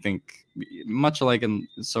draft, I think much like in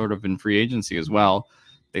free agency as well,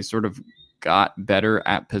 they sort of got better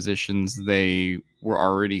at positions they were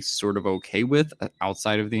already sort of okay with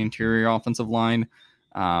outside of the interior offensive line.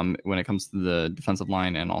 When it comes to the defensive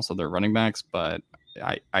line and also their running backs, but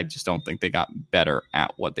I just don't think they got better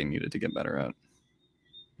at what they needed to get better at.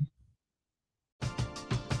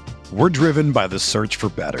 We're driven by the search for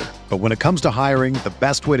better. But when it comes to hiring, the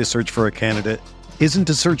best way to search for a candidate isn't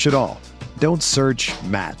to search at all. Don't search,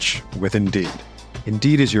 match with Indeed.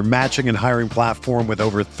 Indeed is your matching and hiring platform with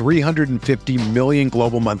over 350 million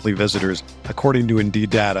global monthly visitors, according to Indeed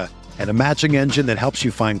data, and a matching engine that helps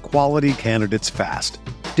you find quality candidates fast.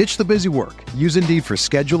 Ditch the busy work. Use Indeed for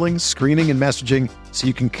scheduling, screening, and messaging so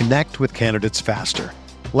you can connect with candidates faster.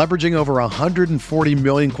 Leveraging over 140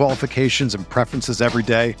 million qualifications and preferences every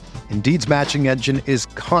day, Indeed's matching engine is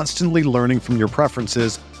constantly learning from your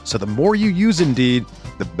preferences, so the more you use Indeed,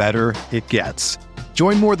 the better it gets.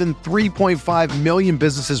 Join more than 3.5 million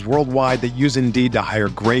businesses worldwide that use Indeed to hire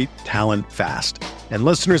great talent fast. And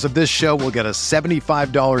listeners of this show will get a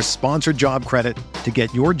 $75 sponsored job credit to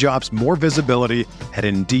get your jobs more visibility at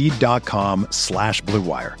Indeed.com/Blue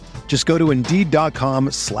Wire. Just go to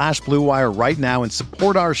Indeed.com/Blue Wire right now and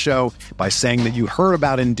support our show by saying that you heard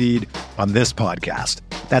about Indeed on this podcast.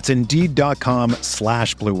 That's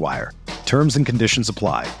Indeed.com/Blue Wire. Terms and conditions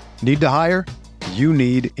apply. Need to hire? You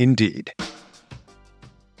need Indeed.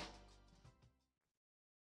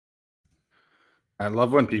 I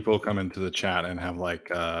love when people come into the chat and have like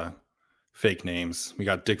fake names. We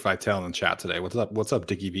got Dick Vitale in the chat today. What's up? What's up,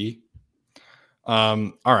 Dickie V?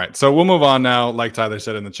 All right, so we'll move on now. Like Tyler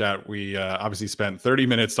said in the chat, we obviously spent 30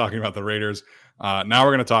 minutes talking about the Raiders. Now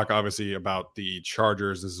we're going to talk obviously about the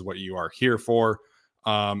Chargers. This is what you are here for.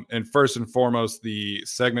 And first and foremost, the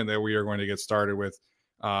segment that we are going to get started with,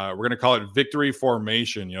 we're going to call it Victory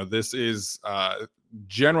Formation. This is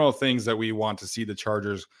general things that we want to see the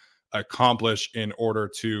Chargers accomplish in order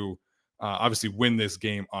to obviously win this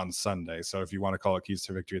game on Sunday. So if you want to call it keys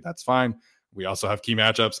to victory, that's fine. We also have key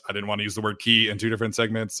matchups. I didn't want to use the word key in 2 different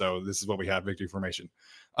segments, so this is what we have, victory formation.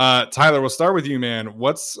 Tyler, we'll start with you, man.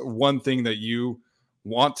 What's one thing that you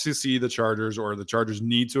want to see the Chargers or the Chargers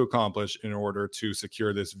need to accomplish in order to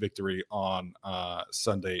secure this victory on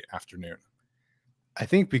Sunday afternoon? I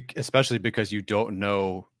think especially because you don't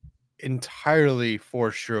know entirely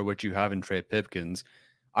for sure what you have in Trey Pipkins,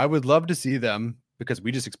 I would love to see them, because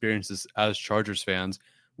we just experienced this as Chargers fans,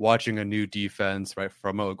 watching a new defense, right,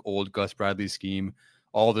 from an old Gus Bradley scheme,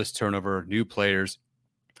 all this turnover, new players.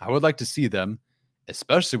 I would like to see them,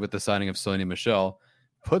 especially with the signing of Sony Michel,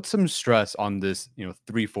 put some stress on this,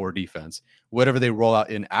 3-4 defense. Whatever they roll out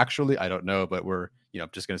in actually, I don't know, but we're,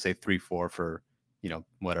 just going to say 3-4 for,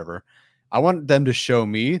 whatever. I want them to show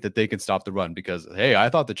me that they can stop the run, because, hey, I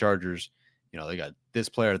thought the Chargers, they got this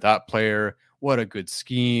player, that player. What a good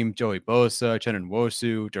scheme. Joey Bosa, Chenan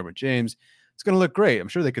Wosu, Derwin James. It's going to look great. I'm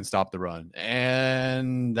sure they can stop the run.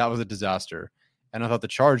 And that was a disaster. And I thought the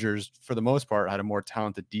Chargers, for the most part, had a more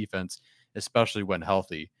talented defense, especially when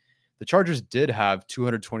healthy. The Chargers did have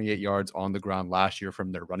 228 yards on the ground last year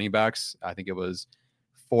from their running backs. I think it was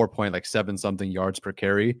 4.7 something yards per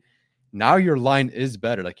carry. Now your line is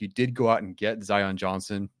better. Like, you did go out and get Zion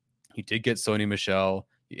Johnson. You did get Sony Michel.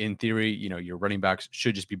 In theory, your running backs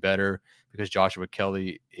should just be better because Joshua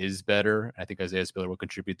Kelly is better. I think Isaiah Spiller will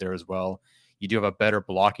contribute there as well. You do have a better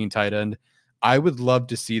blocking tight end. I would love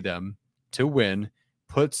to see them, to win,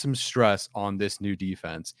 put some stress on this new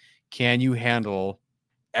defense. Can you handle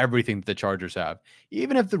everything that the Chargers have?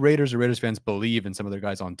 Even if the Raiders or Raiders fans believe in some of their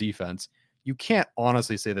guys on defense, you can't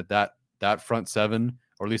honestly say that front seven,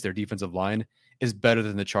 or at least their defensive line, is better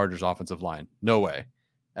than the Chargers offensive line. No way.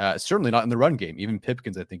 Certainly not in the run game. Even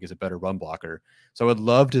Pipkins, I think, is a better run blocker. So I would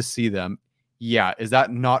love to see them. Yeah, is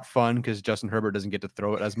that not fun because Justin Herbert doesn't get to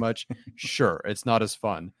throw it as much? Sure, it's not as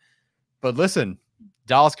fun. But listen,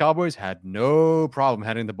 Dallas Cowboys had no problem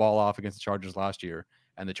handing the ball off against the Chargers last year,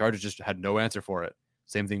 and the Chargers just had no answer for it.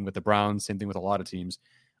 Same thing with the Browns, same thing with a lot of teams.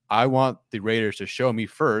 I want the Raiders to show me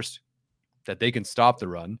first that they can stop the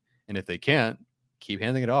run, and if they can't, keep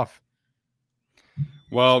handing it off.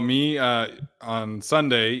 Well, me on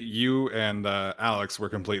Sunday, you and Alex were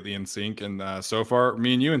completely in sync, and so far,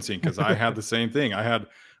 me and you in sync, because I had the same thing. I had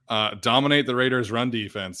dominate the Raiders' run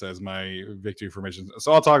defense as my victory formation.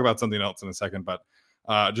 So I'll talk about something else in a second, but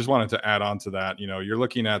just wanted to add on to that. You're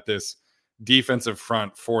looking at this defensive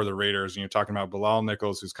front for the Raiders, and you're talking about Bilal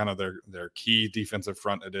Nichols, who's kind of their key defensive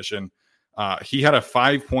front addition. He had a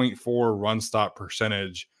 5.4 run stop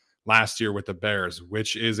percentage last year with the Bears,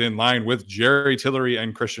 which is in line with Jerry Tillery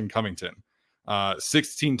and Christian Covington.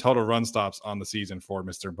 16 total run stops on the season for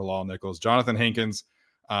Mr. Bilal Nichols. Jonathan Hankins,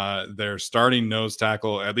 their starting nose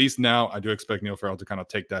tackle, at least now. I do expect Neil Farrell to kind of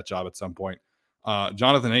take that job at some point.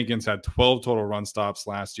 Jonathan Hankins had 12 total run stops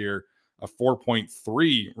last year, a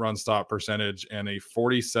 4.3 run stop percentage, and a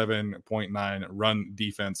 47.9 run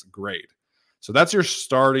defense grade. So that's your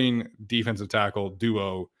starting defensive tackle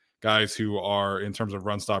duo, guys who are, in terms of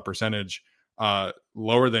run stop percentage,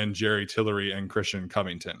 lower than Jerry Tillery and Christian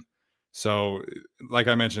Covington. So, like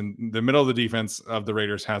I mentioned, the middle of the defense of the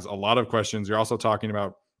Raiders has a lot of questions. You're also talking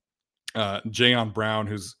about Jayon Brown,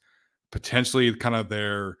 who's potentially kind of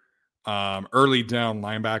their early down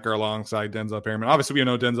linebacker alongside Denzel Perryman. Obviously, we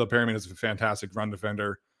know Denzel Perryman is a fantastic run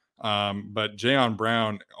defender, but Jayon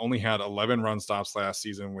Brown only had 11 run stops last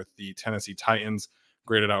season with the Tennessee Titans,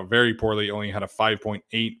 graded out very poorly, only had a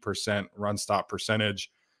 5.8% run stop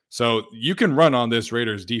percentage. So you can run on this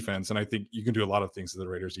Raiders defense, and I think you can do a lot of things to the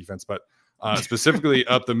Raiders defense, but specifically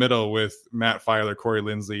up the middle with Matt Filer, Corey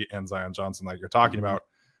Linsley, and Zion Johnson, like you're talking about,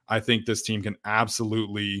 I think this team can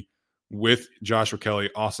absolutely, with Joshua Kelly,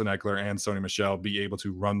 Austin Eckler, and Sony Michel, be able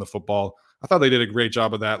to run the football. I thought they did a great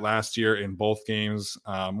job of that last year in both games,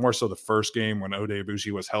 more so the first game when Ode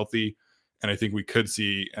Ibushi was healthy. And I think we could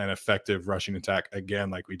see an effective rushing attack again,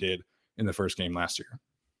 like we did in the first game last year.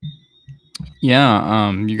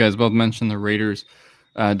 Yeah, you guys both mentioned the Raiders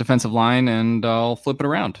defensive line, and I'll flip it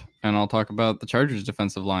around and I'll talk about the Chargers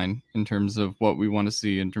defensive line in terms of what we want to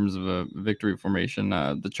see in terms of a victory formation.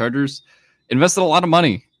 The Chargers invested a lot of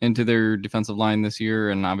money into their defensive line this year,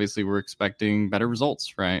 and obviously we're expecting better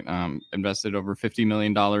results, right? Invested over $50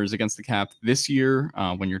 million against the cap this year.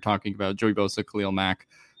 When you're talking about Joey Bosa, Khalil Mack,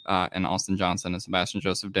 and Austin Johnson and Sebastian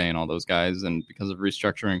Joseph Day and all those guys, and because of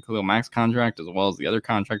restructuring Khalil Mack's contract as well as the other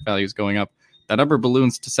contract values going up, that number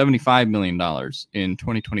balloons to $75 million in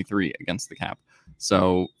 2023 against the cap.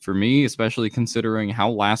 So for me, especially considering how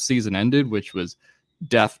last season ended, which was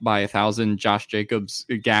death by 1,000 Josh Jacobs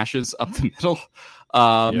gashes up the middle,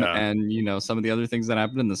 And, some of the other things that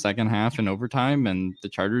happened in the second half and overtime, and the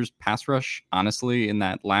Chargers pass rush, honestly, in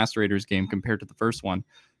that last Raiders game compared to the first one,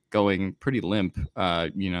 going pretty limp, in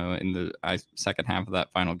the second half of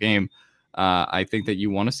that final game. I think that you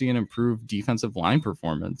want to see an improved defensive line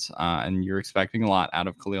performance, and you're expecting a lot out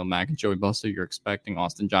of Khalil Mack and Joey Bosa. You're expecting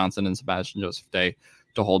Austin Johnson and Sebastian Joseph Day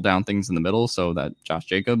to hold down things in the middle so that Josh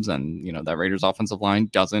Jacobs and, that Raiders offensive line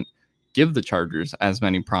doesn't give the Chargers as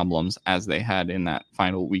many problems as they had in that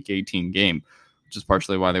final Week 18 game, which is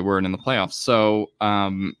partially why they weren't in the playoffs. So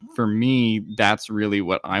for me, that's really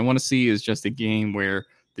what I want to see, is just a game where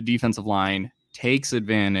the defensive line takes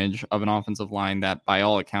advantage of an offensive line that, by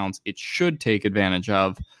all accounts, it should take advantage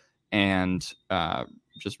of, and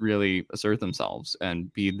just really assert themselves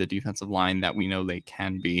and be the defensive line that we know they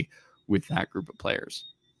can be with that group of players.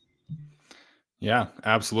 Yeah,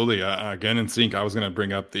 absolutely. Again, in sync, I was going to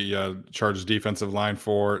bring up the Chargers defensive line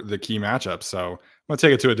for the key matchup. So I'm going to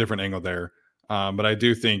take it to a different angle there. But I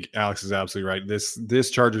do think Alex is absolutely right. This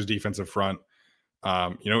Chargers defensive front,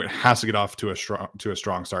 it has to get off to a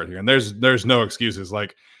strong start here. And there's no excuses.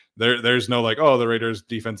 Like there's no like, oh, the Raiders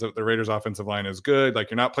offensive line is good. Like,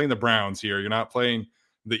 you're not playing the Browns here. You're not playing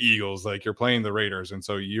the Eagles. Like, you're playing the Raiders. And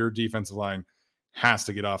so your defensive line has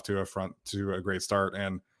to get off to a great start.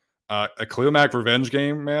 And a Khalil Mack revenge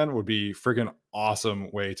game, man, would be freaking awesome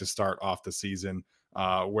way to start off the season.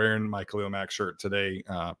 Wearing my Khalil Mack shirt today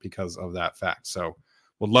because of that fact. So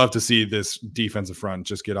would love to see this defensive front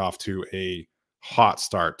just get off to a hot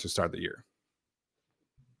start to start the year.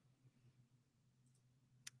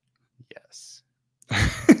 Yes.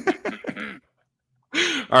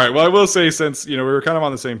 All right. Well, I will say, since we were kind of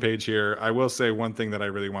on the same page here, I will say one thing that I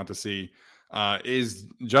really want to see is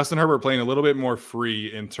Justin Herbert playing a little bit more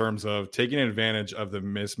free in terms of taking advantage of the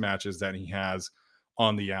mismatches that he has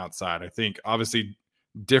on the outside. I think obviously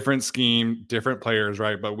different scheme, different players,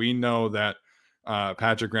 right? But we know that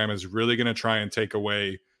Patrick Graham is really going to try and take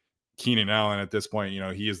away Keenan Allen at this point.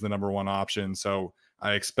 He is the number one option. So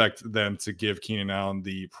I expect them to give Keenan Allen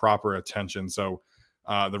the proper attention. So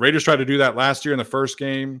the Raiders tried to do that last year in the first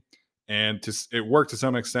game, and it worked to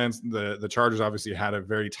some extent. The Chargers obviously had a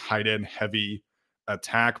very tight end heavy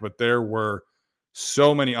attack, but there were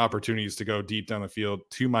so many opportunities to go deep down the field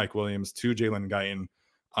to Mike Williams, to Jalen Guyton.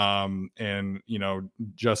 And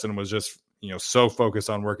Justin was just so focused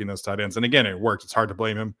on working those tight ends, and again, it worked. It's hard to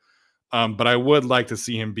blame him, but I would like to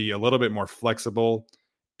see him be a little bit more flexible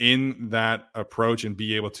in that approach and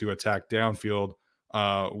be able to attack downfield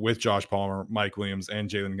with Josh Palmer, Mike Williams, and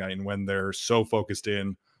Jalen Guyton when they're so focused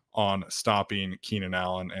in on stopping Keenan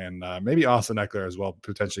Allen, and maybe Austin Eckler as well,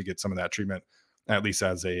 potentially get some of that treatment, at least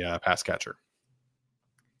as a pass catcher.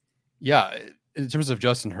 Yeah, in terms of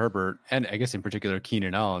Justin Herbert, and I guess in particular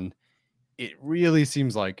Keenan Allen, it really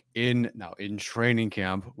seems like in training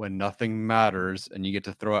camp, when nothing matters and you get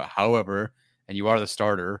to throw it however, and you are the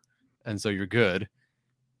starter, and so you're good,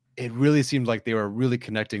 it really seems like they were really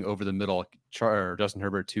connecting over the middle, Justin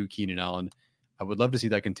Herbert to Keenan Allen. I would love to see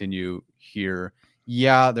that continue here.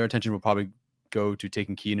 Yeah, their attention will probably go to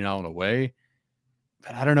taking Keenan Allen away,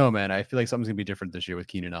 but I don't know, man. I feel like something's going to be different this year with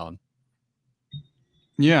Keenan Allen.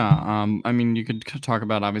 Yeah, you could talk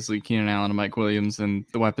about obviously Keenan Allen and Mike Williams and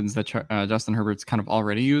the weapons that Justin Herbert's kind of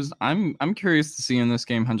already used. I'm curious to see in this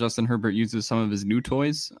game how Justin Herbert uses some of his new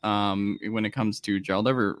toys when it comes to Gerald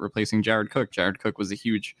Everett replacing Jared Cook. Jared Cook was a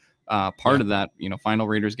huge part of that final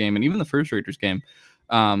Raiders game, and even the first Raiders game.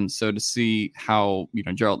 So to see how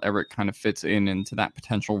Gerald Everett kind of fits into that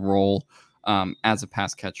potential role as a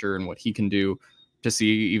pass catcher and what he can do, to see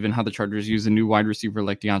even how the Chargers use a new wide receiver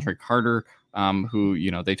like DeAndre Carter,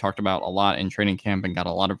 who they talked about a lot in training camp and got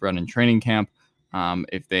a lot of run in training camp.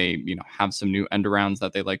 If they have some new end arounds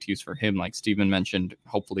that they like to use for him, like Steven mentioned,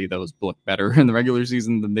 hopefully those look better in the regular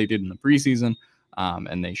season than they did in the preseason,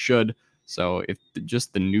 and they should. So if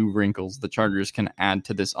just the new wrinkles the Chargers can add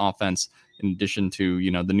to this offense, in addition to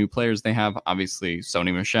the new players they have, obviously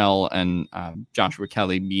Sony Michel and Joshua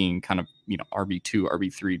Kelly being kind of RB2,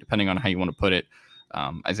 RB3, depending on how you want to put it.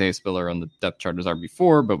 Isaiah Spiller on the depth chart is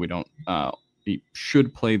RB4, but we don't. He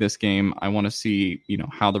should play this game. I want to see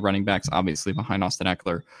how the running backs, obviously behind Austin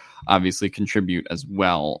Eckler, obviously contribute as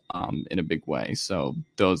well in a big way. So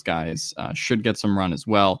those guys should get some run as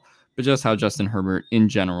well. But just how Justin Herbert in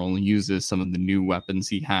general uses some of the new weapons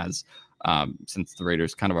he has, since the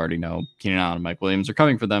Raiders kind of already know Keenan Allen and Mike Williams are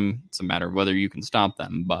coming for them. It's a matter of whether you can stop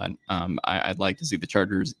them. But I'd like to see the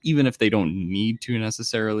Chargers, even if they don't need to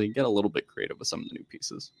necessarily, get a little bit creative with some of the new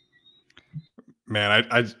pieces. Man,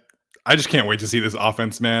 I just can't wait to see this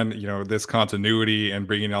offense, man. This continuity and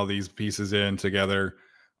bringing all these pieces in together.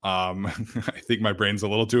 I think my brain's a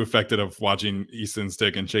little too affected of watching Easton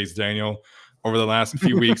Stick and Chase Daniel over the last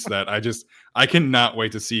few weeks that I cannot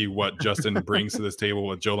wait to see what Justin brings to this table,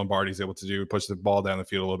 what Joe Lombardi's able to do, push the ball down the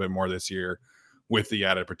field a little bit more this year with the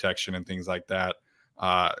added protection and things like that.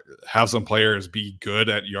 Have some players be good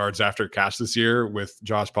at yards after catch this year with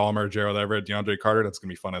Josh Palmer, Gerald Everett, DeAndre Carter. That's going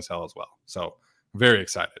to be fun as hell as well. So very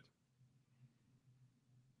excited.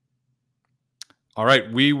 All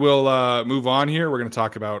right, we will move on here. We're going to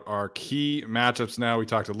talk about our key matchups now. We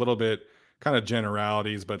talked a little bit kind of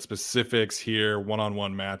generalities, but specifics here,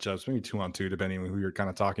 one-on-one matchups, maybe two-on-two, depending on who you're kind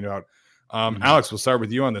of talking about. Alex, we'll start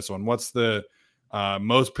with you on this one. What's the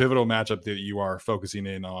most pivotal matchup that you are focusing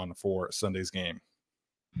in on for Sunday's game?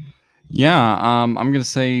 Yeah, I'm going to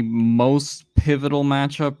say most pivotal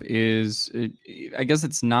matchup is, I guess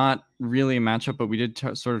it's not really a matchup, but we did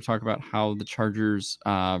sort of talk about how the Chargers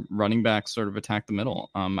running backs sort of attack the middle.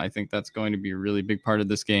 I think that's going to be a really big part of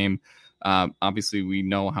this game. Obviously, we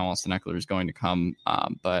know how Austin Eckler is going to come,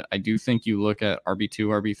 but I do think you look at RB2,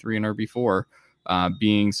 RB3, and RB4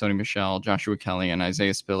 being Sony Michel, Joshua Kelly, and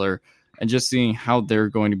Isaiah Spiller, and just seeing how they're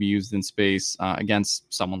going to be used in space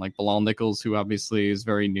against someone like Bilal Nichols, who obviously is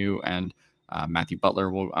very new, and Matthew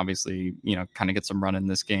Butler will obviously, kind of get some run in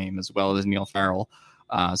this game, as well as Neil Farrell.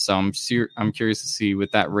 So I'm curious to see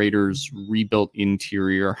with that Raiders rebuilt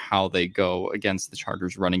interior how they go against the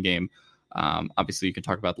Chargers running game. Obviously, you can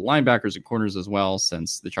talk about the linebackers and corners as well,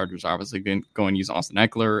 since the Chargers are obviously going to use Austin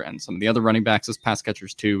Eckler and some of the other running backs as pass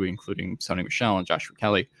catchers too, including Sony Michel and Joshua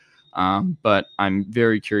Kelly. But I'm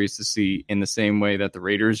very curious to see, in the same way that the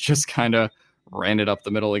Raiders just kind of ran it up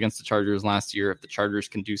the middle against the Chargers last year, if the Chargers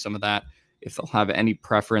can do some of that, if they'll have any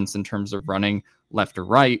preference in terms of running left or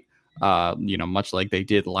right, much like they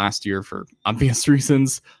did last year for obvious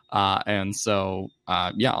reasons. I'm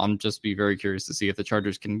just be very curious to see if the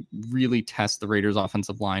Chargers can really test the Raiders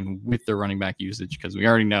offensive line with their running back usage, because we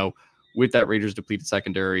already know with that Raiders depleted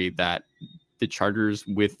secondary that the Chargers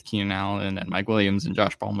with Keenan Allen and Mike Williams and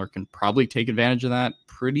Josh Palmer can probably take advantage of that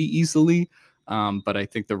pretty easily. But I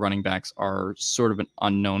think the running backs are sort of an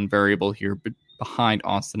unknown variable here behind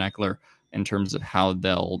Austin Eckler in terms of how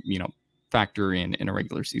they'll, factor in a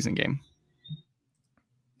regular season game.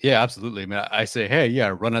 Yeah, absolutely. I mean, I say, hey,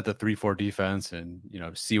 yeah, run at the 3-4 defense and,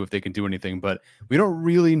 see if they can do anything. But we don't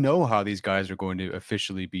really know how these guys are going to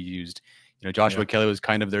officially be used. Joshua Kelly was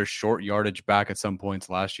kind of their short yardage back at some points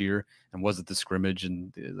last year and was at the scrimmage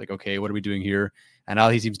and like, okay, what are we doing here? And now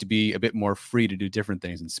he seems to be a bit more free to do different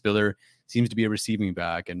things. And Spiller seems to be a receiving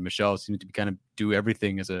back, and Michelle seems to be kind of do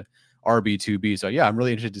everything as a RB2B. So yeah, I'm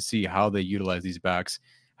really interested to see how they utilize these backs.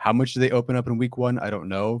 How much do they open up in week one? I don't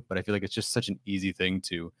know, but I feel like it's just such an easy thing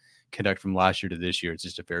to connect from last year to this year. It's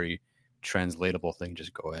just a very translatable thing.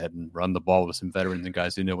 Just go ahead and run the ball with some veterans and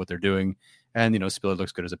guys who know what they're doing. And, Spiller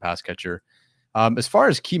looks good as a pass catcher. As far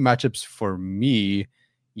as key matchups for me,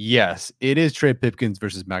 yes, it is Trey Pipkins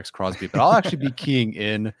versus Max Crosby, but I'll actually be keying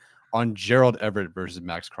in on Gerald Everett versus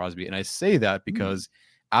Max Crosby. And I say that because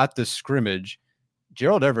at the scrimmage,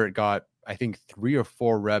 Gerald Everett got, I think, 3 or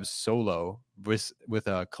 4 reps solo with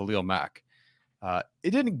Khalil Mack.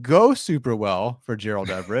 It didn't go super well for Gerald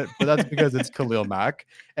Everett, but that's because it's Khalil Mack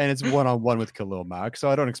and it's one-on-one with Khalil Mack. So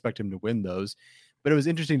I don't expect him to win those. But it was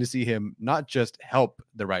interesting to see him not just help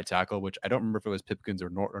the right tackle, which I don't remember if it was Pipkins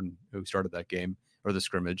or Norton who started that game or the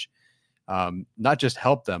scrimmage. Not just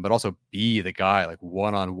help them, but also be the guy like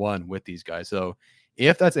one-on-one with these guys. So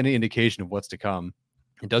if that's any indication of what's to come,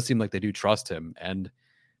 it does seem like they do trust him. And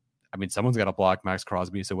I mean, someone's got to block Max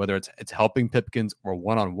Crosby. So whether it's helping Pipkins or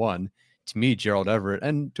one-on-one, to me, Gerald Everett,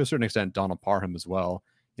 and to a certain extent, Donald Parham as well,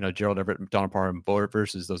 Gerald Everett and Donald Parham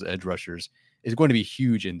versus those edge rushers is going to be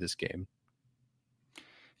huge in this game.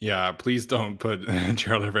 Yeah, please don't put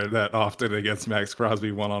Gerald Everett that often against Max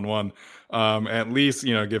Crosby one-on-one. At least,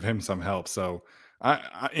 give him some help. So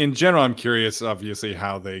in general, I'm curious, obviously,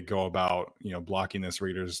 how they go about, blocking this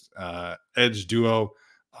Raiders edge duo.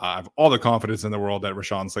 I have all the confidence in the world that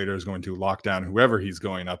Rashawn Slater is going to lock down whoever he's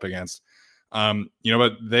going up against.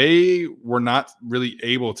 But they were not really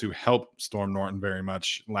able to help Storm Norton very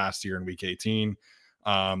much last year in week 18.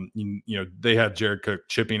 They had Jared Cook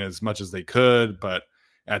chipping as much as they could, but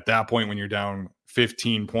at that point, when you're down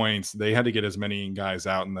 15 points, they had to get as many guys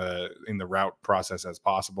out in the route process as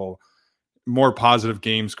possible. More positive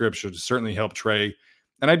game script should certainly help Trey.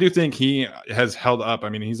 And I do think he has held up. I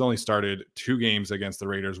mean, he's only started 2 games against the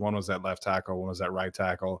Raiders. One was at left tackle, one was at right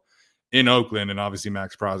tackle in Oakland. And obviously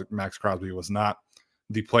Max Crosby was not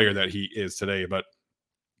the player that he is today. But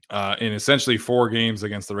in essentially 4 games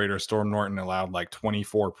against the Raiders, Storm Norton allowed like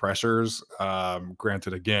 24 pressures.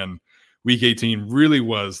 Granted, again, Week 18 really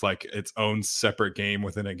was like its own separate game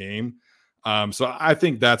within a game. So I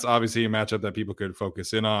think that's obviously a matchup that people could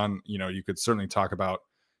focus in on. You could certainly talk about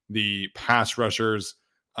the pass rushers,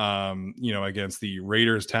 against the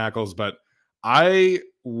Raiders tackles, but I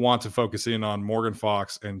want to focus in on Morgan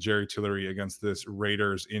Fox and Jerry Tillery against this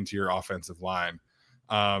Raiders interior offensive line.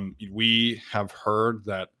 We have heard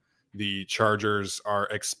that the Chargers are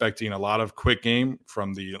expecting a lot of quick game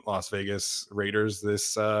from the Las Vegas Raiders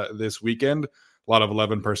this weekend. A lot of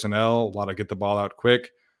 11 personnel, a lot of get the ball out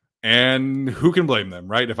quick. And who can blame them,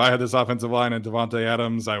 right? If I had this offensive line and Devontae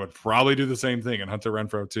Adams, I would probably do the same thing, and Hunter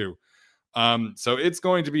Renfrow too. So it's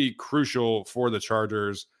going to be crucial for the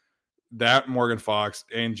Chargers that Morgan Fox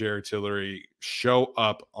and Jerry Tillery show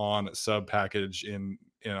up on sub package in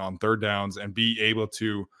on third downs and be able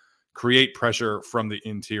to create pressure from the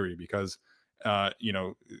interior, because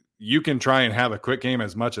you can try and have a quick game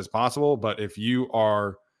as much as possible, but if you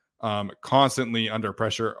are constantly under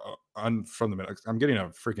pressure from the middle, I'm getting a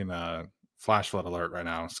freaking flash flood alert right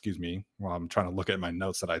now. Excuse me while I'm trying to look at my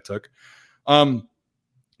notes that I took.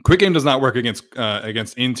 Quick game does not work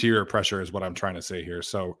against interior pressure is what I'm trying to say here.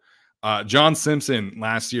 So John Simpson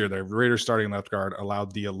last year, the Raiders starting left guard,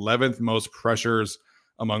 allowed the 11th most pressures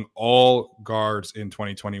among all guards in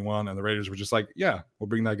 2021. And the Raiders were just like, yeah, we'll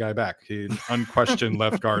bring that guy back. He's an unquestioned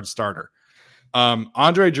left guard starter.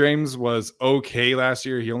 Andre James was okay last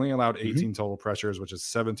year. He only allowed 18 total pressures, which is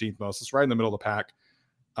 17th most. It's right in the middle of the pack.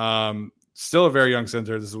 Still a very young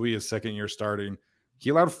center. This will be his second year starting. He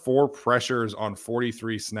allowed 4 pressures on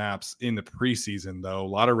 43 snaps in the preseason, though. A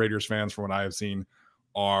lot of Raiders fans, from what I have seen,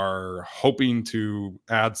 are hoping to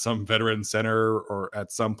add some veteran center or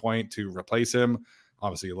at some point to replace him.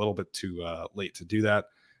 Obviously, a little bit too late to do that.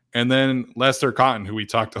 And then Lester Cotton, who we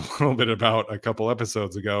talked a little bit about a couple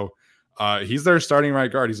episodes ago, he's their starting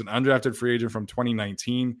right guard. He's an undrafted free agent from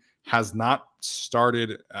 2019. Has not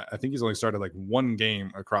started. I think he's only started like 1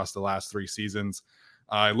 game across the last 3 seasons.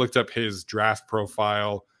 I looked up his draft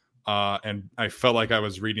profile, and I felt like I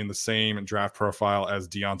was reading the same draft profile as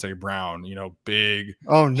Deontay Brown, big,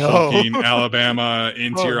 hulking Alabama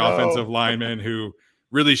interior offensive lineman who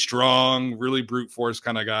really strong, really brute force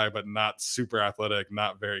kind of guy, but not super athletic,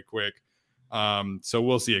 not very quick. So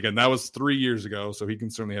we'll see. Again, that was 3 years ago, so he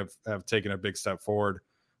can certainly have taken a big step forward.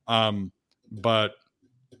 But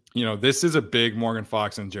this is a big Morgan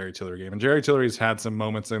Fox and Jerry Tillery game, and Jerry Tillery's had some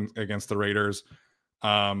moments against the Raiders.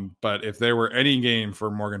 But if there were any game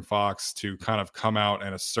for Morgan Fox to kind of come out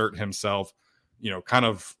and assert himself,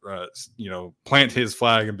 plant his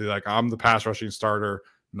flag and be like, I'm the pass rushing starter,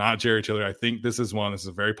 not Jerry Tillery. I think this is one. This is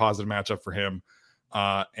a very positive matchup for him.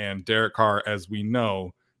 And Derek Carr, as we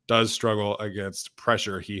know, does struggle against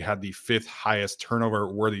pressure. He had the 5th highest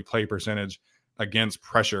turnover worthy play percentage against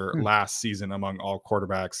pressure last season among all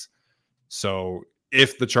quarterbacks. So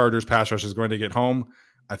if the Chargers pass rush is going to get home,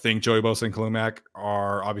 I think Joey Bosa and Khalil Mack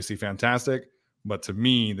are obviously fantastic. But to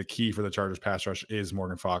me, the key for the Chargers pass rush is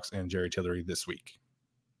Morgan Fox and Jerry Tillery this week.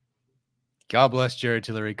 God bless Jerry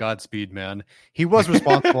Tillery. Godspeed, man. He was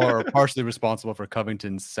responsible or partially responsible for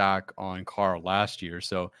Covington's sack on Carr last year.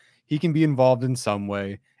 So he can be involved in some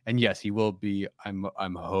way. And yes, he will be, I'm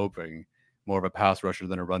hoping, more of a pass rusher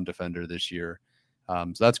than a run defender this year.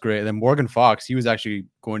 So that's great. And then Morgan Fox, he was actually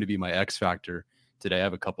going to be my X factor today. I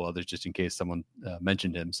have a couple others just in case someone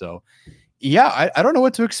mentioned him. So yeah, I don't know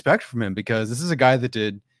what to expect from him, because this is a guy that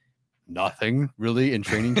did nothing really in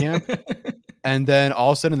training camp. And then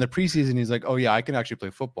all of a sudden in the preseason, he's like, oh yeah, I can actually play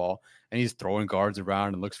football. And he's throwing guards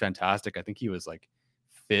around and looks fantastic. I think he was like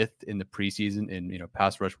 5th in the preseason in,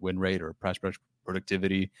 pass rush win rate or pass rush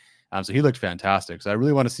productivity. So he looked fantastic. So I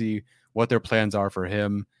really want to see what their plans are for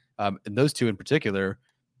him. And those two in particular,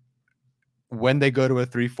 when they go to a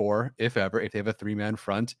 3-4, if ever, if they have a 3-man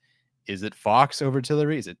front, is it Fox over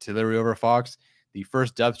Tillery? Is it Tillery over Fox? The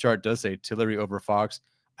first depth chart does say Tillery over Fox.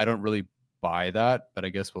 I don't really buy that, but I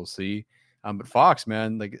guess we'll see. But Fox,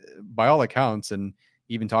 man, like by all accounts, and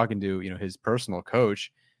even talking to his personal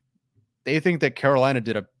coach, they think that Carolina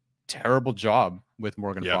did a terrible job with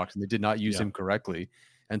Morgan Fox, and they did not use him correctly.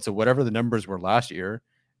 And so whatever the numbers were last year,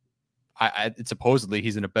 supposedly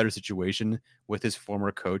he's in a better situation with his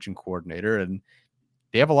former coach and coordinator, and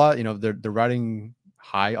they have a lot. They're riding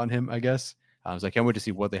high on him, I guess. So I can't wait to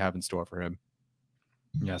see what they have in store for him.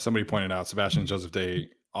 Yeah, somebody pointed out Sebastian Joseph Day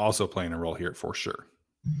also playing a role here for sure.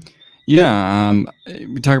 Yeah,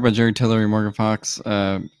 we talk about Jerry Tillery, Morgan Fox.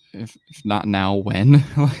 If not now, when?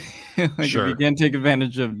 Sure. If you can't take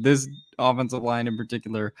advantage of this offensive line in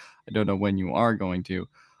particular, I don't know when you are going to.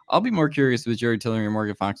 I'll be more curious with Jerry Tillery and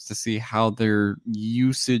Morgan Fox to see how their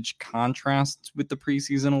usage contrasts with the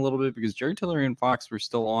preseason a little bit, because Jerry Tillery and Fox were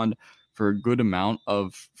still on for a good amount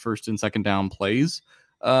of first and second down plays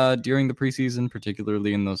during the preseason,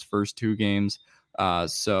 particularly in those first 2 games.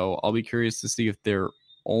 So I'll be curious to see if they're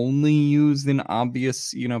only used in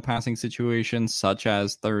obvious, passing situations such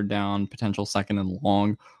as third down, potential second and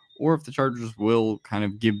long, or if the Chargers will kind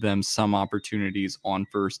of give them some opportunities on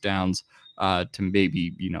first downs to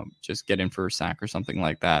maybe, just get in for a sack or something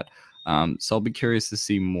like that. So I'll be curious to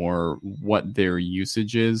see more what their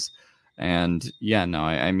usage is. And yeah, no,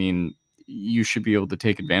 I mean, you should be able to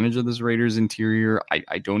take advantage of this Raiders interior.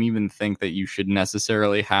 I don't even think that you should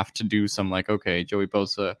necessarily have to do some like, okay, Joey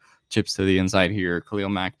Bosa chips to the inside here, Khalil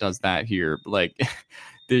Mack does that here. Like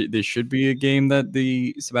there should be a game that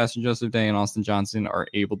the Sebastian Joseph Day and Austin Johnson are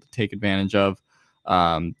able to take advantage of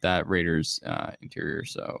that Raiders interior.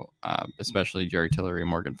 So especially Jerry Tillery and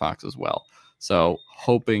Morgan Fox as well. So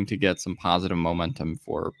hoping to get some positive momentum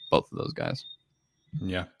for both of those guys.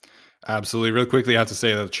 Yeah, absolutely. Real quickly, I have to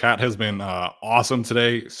say that the chat has been awesome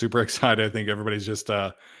today. Super excited. I think everybody's just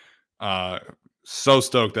so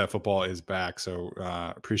stoked that football is back. So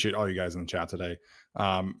appreciate all you guys in the chat today.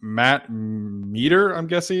 Matt Meter, I'm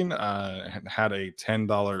guessing, had a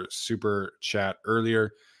 $10 super chat earlier.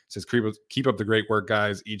 It says, keep up the great work,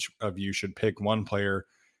 guys. Each of you should pick one player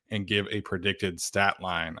and give a predicted stat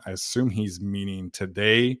line. I assume he's meaning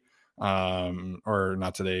today, or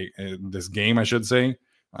not today, this game, I should say.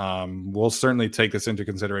 We'll certainly take this into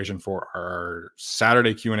consideration for our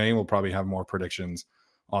Saturday Q&A. We'll probably have more predictions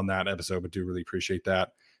on that episode, but do really appreciate that.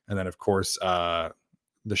 And then, of course,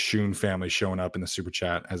 the Shoon family showing up in the super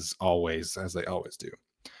chat as always, as they always do.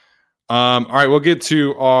 All right, we'll get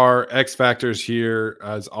to our X factors here.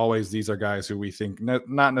 As always, these are guys who we think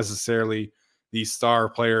not necessarily these star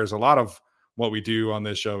players. A lot of what we do on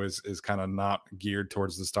this show is kind of not geared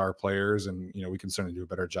towards the star players, and we can certainly do a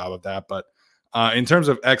better job of that. But in terms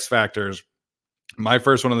of X factors, my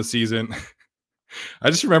first one of the season, I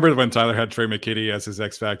just remembered when Tyler had Trey McKitty as his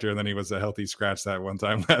X factor, and then he was a healthy scratch that one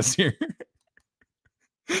time last year.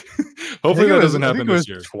 Hopefully that doesn't happen this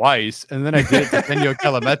year. Twice, and then I did it to Senio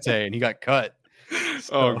Calamete, and he got cut.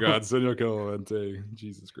 So. Oh God, Senio Calamete,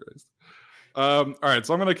 Jesus Christ. All right,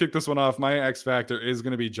 so I'm going to kick this one off. My X factor is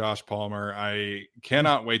going to be Josh Palmer. I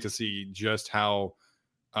cannot wait to see just how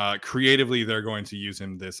creatively they're going to use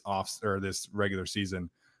him this regular season.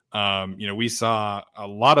 We saw a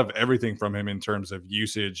lot of everything from him in terms of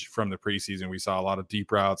usage from the preseason. We saw a lot of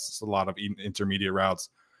deep routes, a lot of intermediate routes,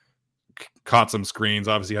 caught some screens,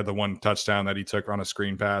 obviously had the one touchdown that he took on a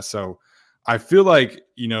screen pass. So I feel like,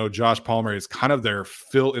 Josh Palmer is kind of their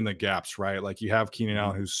fill in the gaps, right? Like you have Keenan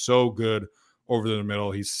Allen, who's so good over the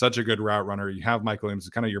middle. He's such a good route runner. You have Michael Williams,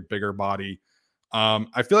 kind of your bigger body.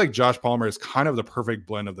 I feel like Josh Palmer is kind of the perfect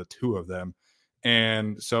blend of the two of them.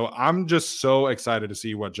 And so I'm just so excited to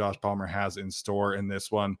see what Josh Palmer has in store in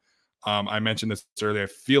this one. I mentioned this earlier. I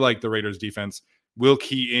feel like the Raiders defense will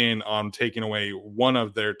key in on taking away one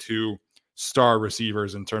of their two star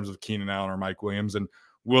receivers in terms of Keenan Allen or Mike Williams. And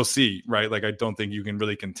we'll see, right? Like, I don't think you can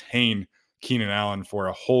really contain Keenan Allen for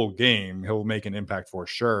a whole game. He'll make an impact for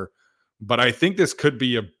sure. But I think this could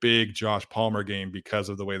be a big Josh Palmer game because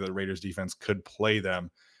of the way that the Raiders defense could play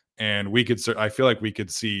them. And I feel like we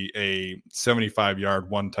could see a 75-yard,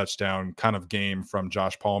 one touchdown kind of game from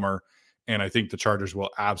Josh Palmer. And I think the Chargers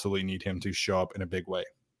will absolutely need him to show up in a big way.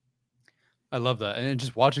 I love that. And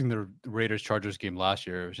just watching the Raiders-Chargers game last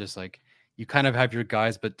year, it was just like, you kind of have your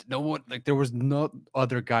guys, but no one, like there was no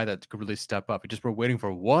other guy that could really step up. We just were waiting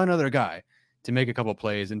for one other guy to make a couple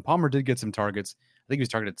plays. And Palmer did get some targets. I think he was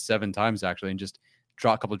targeted 7 times actually, and just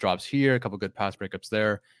draw a couple drops here, a couple good pass breakups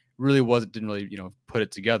there. Didn't really, put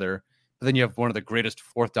it together. But then you have one of the greatest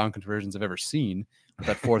fourth down conversions I've ever seen with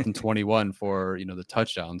that 4th and 21 for, the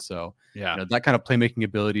touchdown. So yeah, that kind of playmaking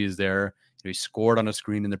ability is there. He scored on a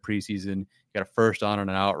screen in the preseason. He got a first on an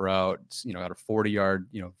out route, got a 40-yard,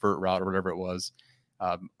 vert route or whatever it was.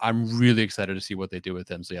 I'm really excited to see what they do with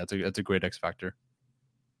him. So yeah, it's a great X factor.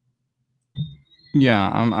 Yeah,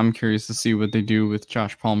 I'm curious to see what they do with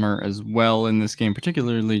Josh Palmer as well in this game,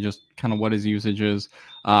 particularly just kind of what his usage is.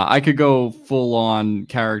 I could go full on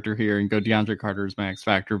character here and go DeAndre Carter is my X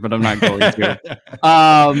factor, but I'm not going to.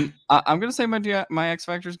 I'm going to say my X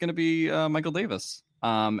factor is going to be Michael Davis,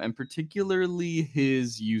 and particularly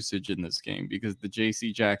his usage in this game, because the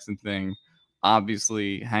J.C. Jackson thing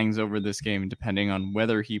obviously hangs over this game depending on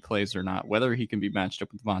whether he plays or not, whether he can be matched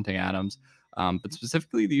up with Devontae Adams. But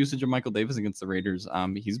specifically the usage of Michael Davis against the Raiders.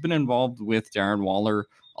 He's been involved with Darren Waller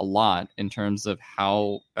a lot in terms of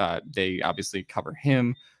how they obviously cover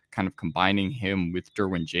him, kind of combining him with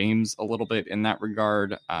Derwin James a little bit in that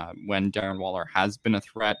regard when Darren Waller has been a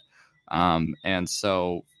threat. And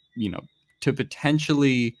so, to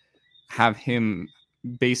potentially have him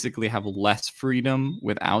basically have less freedom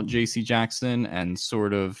without JC Jackson and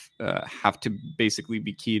sort of have to basically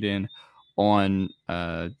be keyed in on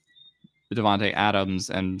Devontae Adams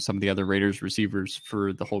and some of the other Raiders receivers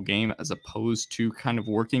for the whole game, as opposed to kind of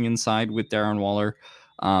working inside with Darren Waller.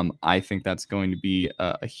 I think that's going to be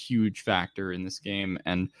a huge factor in this game.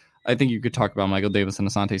 And I think you could talk about Michael Davis and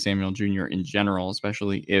Asante Samuel Jr. in general,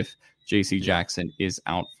 especially if JC Jackson is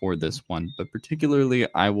out for this one. But particularly,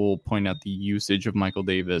 I will point out the usage of Michael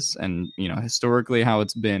Davis and, historically how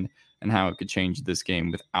it's been and how it could change this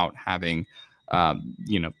game without having,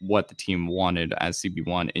 what the team wanted as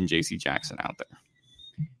CB1 and JC Jackson out there.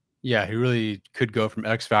 Yeah, he really could go from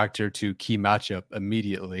X factor to key matchup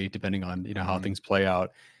immediately, depending on, how things play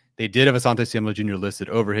out. They did have Asante Samuel Jr. listed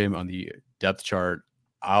over him on the depth chart.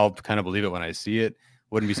 I'll kind of believe it when I see it.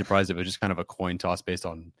 Wouldn't be surprised if it was just kind of a coin toss based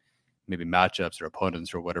on maybe matchups or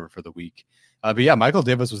opponents or whatever for the week. But yeah, Michael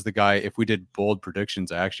Davis was the guy. If we did bold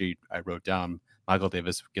predictions, I wrote down Michael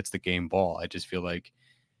Davis gets the game ball. I just feel like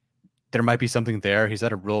there might be something there. He's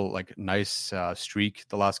had a real nice streak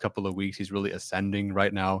the last couple of weeks. He's really ascending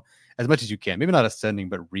right now as much as you can. Maybe not ascending,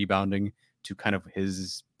 but rebounding to kind of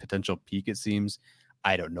his potential peak, it seems.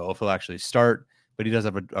 I don't know if he'll actually start, but he does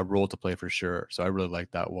have a role to play for sure. So I really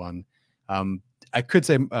like that one. I could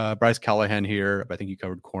say Bryce Callahan here, but I think you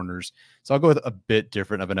covered corners. So I'll go with a bit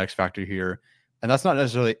different of an X factor here. And that's not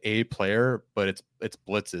necessarily a player, but it's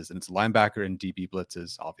blitzes, and it's linebacker and DB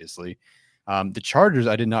blitzes, obviously. The Chargers,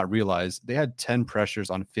 I did not realize they had 10 pressures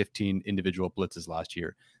on 15 individual blitzes last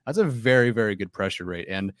year. That's a very, very good pressure rate.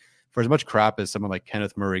 And for as much crap as someone like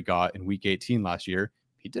Kenneth Murray got in week 18 last year,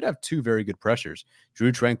 he did have 2 very good pressures.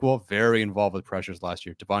 Drew Tranquill, very involved with pressures last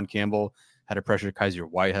year. Devon Campbell had a pressure. Kaiser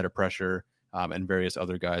White had a pressure, and various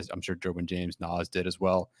other guys. I'm sure Derwin James, Nas did as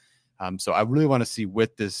well. So I really want to see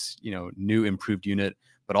with this, new improved unit,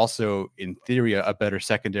 but also in theory, a better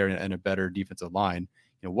secondary and a better defensive line.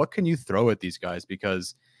 What can you throw at these guys?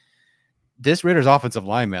 Because this Raiders offensive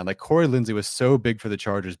line, man, like Corey Linsley was so big for the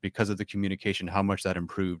Chargers because of the communication, how much that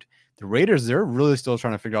improved. The Raiders, they're really still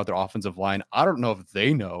trying to figure out their offensive line. I don't know if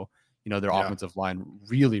they know, their offensive line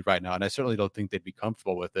really right now. And I certainly don't think they'd be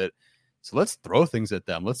comfortable with it. So let's throw things at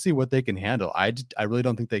them. Let's see what they can handle. I really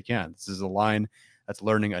don't think they can. This is a line that's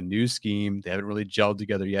learning a new scheme. They haven't really gelled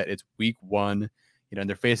together yet. It's week 1, and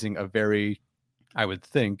they're facing a very, I would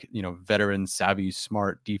think, veteran, savvy,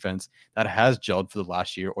 smart defense that has gelled for the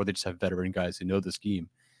last year, or they just have veteran guys who know the scheme.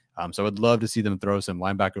 So I would love to see them throw some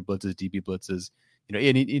linebacker blitzes, DB blitzes,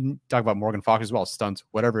 and talk about Morgan Fox as well, stunts,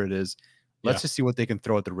 whatever it is. Let's just see what they can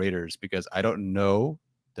throw at the Raiders, because I don't know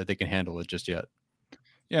that they can handle it just yet.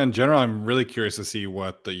 Yeah, in general, I'm really curious to see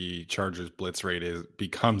what the Chargers blitz rate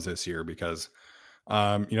becomes this year, because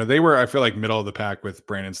they were, I feel like, middle of the pack with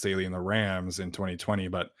Brandon Staley and the Rams in 2020,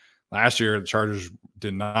 but last year the Chargers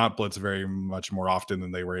did not blitz very much more often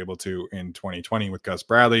than they were able to in 2020 with Gus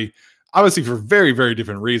Bradley. Obviously, for very, very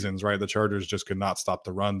different reasons, right? The Chargers just could not stop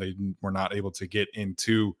the run. They were not able to get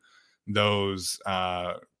into those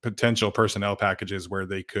potential personnel packages where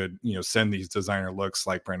they could, send these designer looks,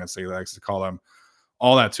 like Brandon Staley likes to call them,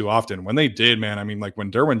 all that too often. When they did, man, I mean, like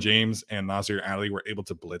when Derwin James and Nasir Ali were able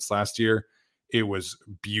to blitz last year, it was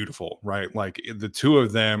beautiful, right? Like the two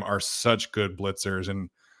of them are such good blitzers. And,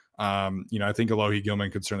 I think Alohi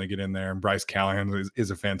Gilman could certainly get in there, and Bryce Callahan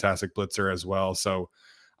is a fantastic blitzer as well. So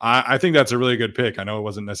I think that's a really good pick. I know it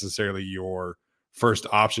wasn't necessarily your first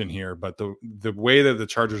option here, but the way that the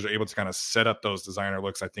Chargers are able to kind of set up those designer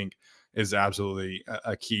looks, I think, is absolutely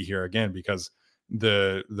a key here again, because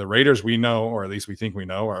the Raiders, we know, or at least we think we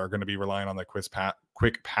know, are going to be relying on the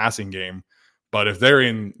quick passing game. But if they're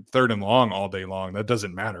in 3rd and long all day long, that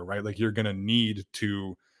doesn't matter, right? Like you're going to need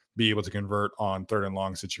to be able to convert on 3rd and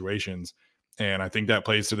long situations. And I think that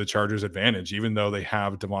plays to the Chargers' advantage, even though they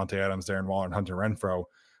have Devontae Adams, Darren Waller, and Hunter Renfrow.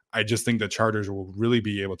 I just think the Chargers will really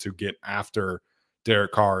be able to get after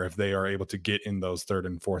Derek Carr if they are able to get in those 3rd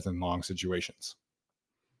and 4th and long situations.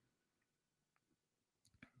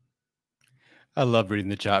 I love reading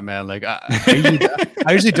the chat, man. Like I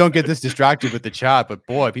usually don't get this distracted with the chat, but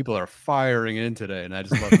boy, people are firing in today, and I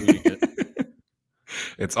just love reading it.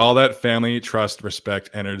 It's all that family, trust, respect,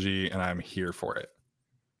 energy, and I'm here for it.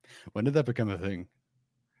 When did that become a thing?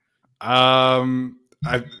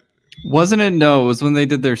 Wasn't it? No, it was when they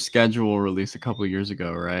did their schedule release a couple of years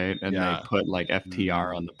ago, right? And they put like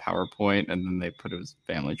FTR on the PowerPoint, and then they put it was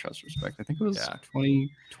family, trust, respect. I think it was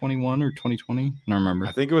 2021 or 2020. I don't remember.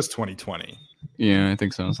 I think it was 2020. Yeah, I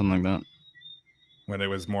think so. Something like that. When it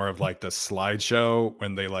was more of like the slideshow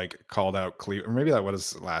when they like called out Cleveland. Or maybe that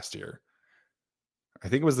was last year. I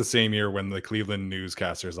think it was the same year when the Cleveland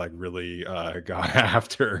newscasters like really got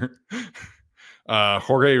after.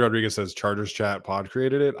 Jorge Rodriguez says Chargers chat pod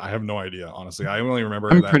created it. I have no idea, honestly. I only remember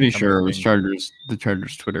I'm that pretty becoming sure a it was thing. the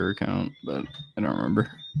Chargers Twitter account, but I don't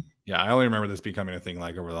remember. Yeah, I only remember this becoming a thing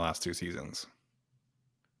like over the last 2 seasons.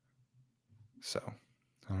 So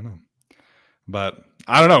I don't know. But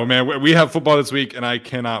I don't know, man. We have football this week, and I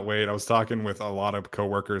cannot wait. I was talking with a lot of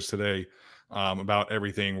coworkers today about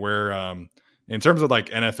everything. Where in terms of like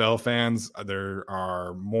NFL fans, there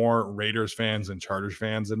are more Raiders fans and Chargers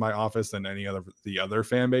fans in my office than any other the other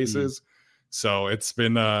fan bases. So it's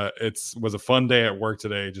been was a fun day at work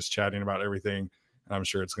today, just chatting about everything. And I'm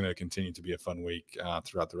sure it's going to continue to be a fun week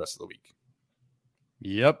throughout the rest of the week.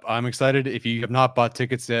 Yep, I'm excited. If you have not bought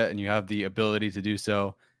tickets yet and you have the ability to do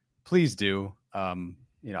so, please do.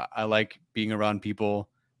 I like being around people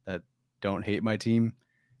that don't hate my team.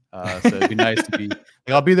 So it'd be nice to be. Like,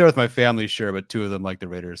 I'll be there with my family, sure, but 2 of them like the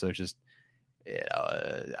Raiders, so it's just,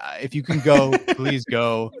 if you can go, please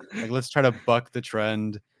go. Like, let's try to buck the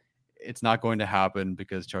trend. It's not going to happen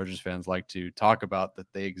because Chargers fans like to talk about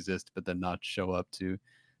that they exist, but then not show up to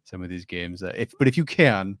some of these games. But if you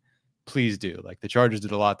can, please do. Like, the Chargers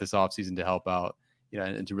did a lot this offseason to help out,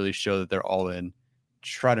 and to really show that they're all in.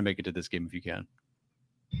 Try to make it to this game if you can.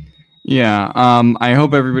 Yeah, I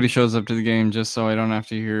hope everybody shows up to the game just so I don't have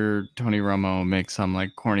to hear Tony Romo make some like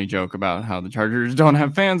corny joke about how the Chargers don't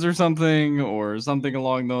have fans or something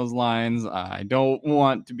along those lines. I don't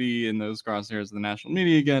want to be in those crosshairs of the national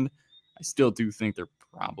media again. I still do think there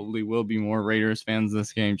probably will be more Raiders fans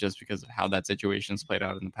this game just because of how that situation's played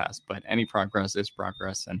out in the past. But any progress is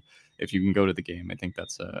progress, and if you can go to the game, I think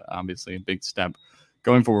that's obviously a big step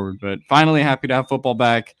going forward. But finally, happy to have football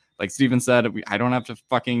back. Like Steven said, I don't have to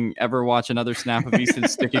fucking ever watch another snap of Easton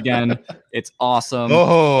Stick again. It's awesome.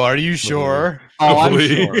 Oh, are you sure? Oh, I'm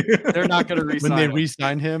sure. They're not going to re-sign when they him.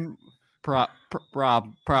 re-sign him?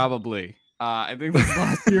 Probably. I think this is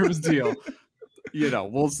last year's deal.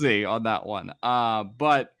 We'll see on that one.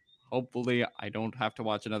 But hopefully I don't have to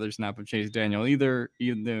watch another snap of Chase Daniel either,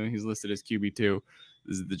 even though he's listed as QB2.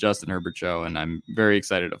 This is the Justin Herbert show, and I'm very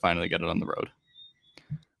excited to finally get it on the road.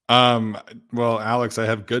 Well, Alex, I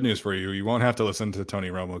have good news for you. You won't have to listen to Tony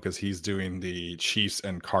Romo because he's doing the Chiefs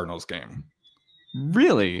and Cardinals game.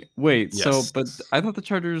 Really? Wait, yes. but I thought the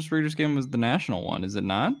Chargers Raiders game was the national one. Is it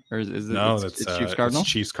not? Or is it? No, it's Chiefs Cardinals.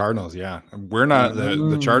 Chiefs Cardinals. Yeah, we're not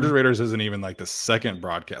the Chargers Raiders isn't even like the second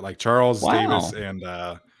broadcast. Like Charles Davis and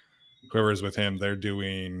whoever's with him, they're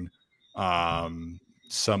doing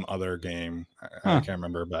some other game. I can't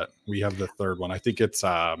remember, but we have the third one. I think it's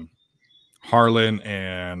Harlan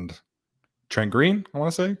and Trent Green, I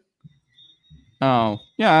want to say. Oh,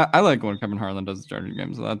 yeah, I like when Kevin Harlan does the Charger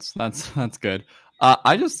games. So that's good.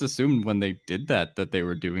 I just assumed when they did that they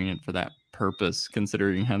were doing it for that purpose,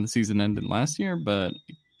 considering how the season ended last year. But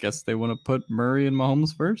I guess they want to put Murray and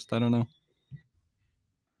Mahomes first. I don't know.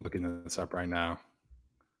 Looking this up right now.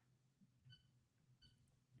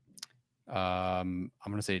 I'm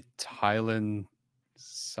going to say Tylen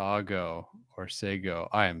Sago or Sago.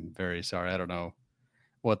 I am very sorry. I don't know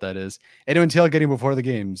what that is. Anyone tailgating before the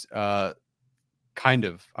games? Kind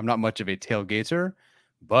of. I'm not much of a tailgater,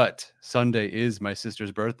 but Sunday is my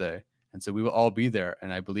sister's birthday, and so we will all be there.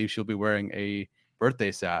 And I believe she'll be wearing a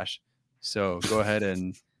birthday sash. So go ahead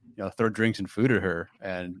and throw drinks and food at her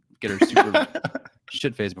and get her super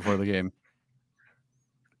shit faced before the game.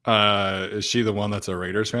 Is she the one that's a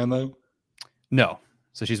Raiders fan though? No.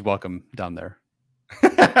 So she's welcome down there.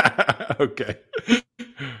 Okay.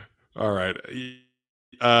 All right.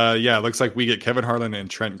 Yeah, it looks like we get Kevin Harlan and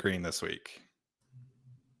Trent Green this week.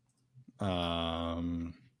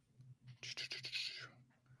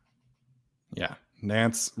 Yeah,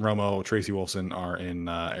 Nance, Romo, Tracy Wolfson are in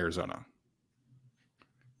Arizona,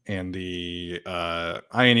 and the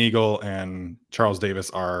Ian Eagle and Charles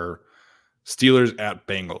Davis are Steelers at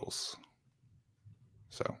Bengals.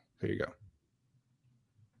 So there you go.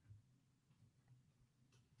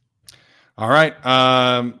 All right.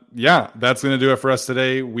 Yeah, that's going to do it for us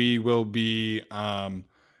today. We will be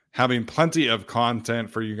having plenty of content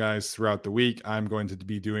for you guys throughout the week. I'm going to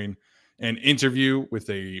be doing an interview with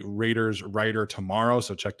a Raiders writer tomorrow.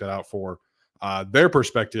 So check that out for their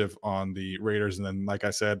perspective on the Raiders. And then, like I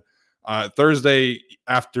said, Thursday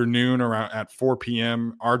afternoon around at 4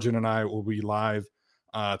 p.m., Arjun and I will be live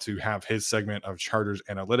to have his segment of Chargers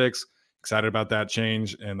Analytics. Excited about that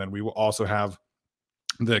change. And then we will also have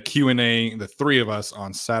the Q&A, the 3 of us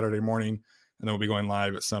on Saturday morning, and then we'll be going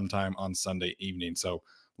live at sometime on Sunday evening. So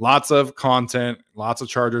lots of content, lots of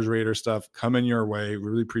Chargers Raiders stuff coming your way. We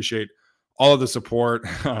really appreciate all of the support.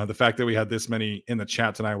 The fact that we had this many in the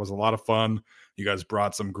chat tonight was a lot of fun. You guys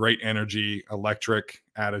brought some great energy, electric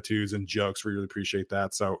attitudes, and jokes. We really appreciate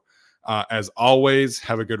that. So, as always,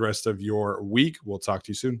 have a good rest of your week. We'll talk to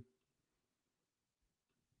you soon.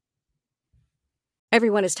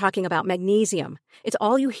 Everyone is talking about magnesium. It's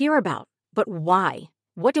all you hear about. But why?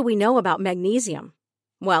 What do we know about magnesium?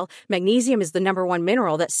 Well, magnesium is the number one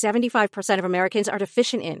mineral that 75% of Americans are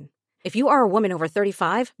deficient in. If you are a woman over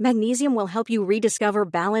 35, magnesium will help you rediscover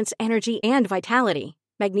balance, energy, and vitality.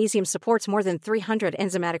 Magnesium supports more than 300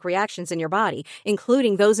 enzymatic reactions in your body,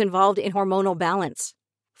 including those involved in hormonal balance.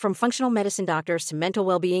 From functional medicine doctors to mental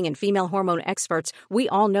well-being and female hormone experts, we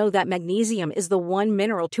all know that magnesium is the one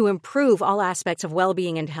mineral to improve all aspects of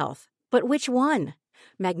well-being and health. But which one?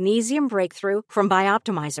 Magnesium Breakthrough from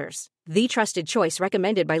Bioptimizers, the trusted choice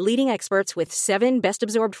recommended by leading experts with 7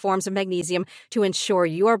 best-absorbed forms of magnesium to ensure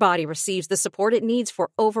your body receives the support it needs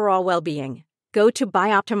for overall well-being. Go to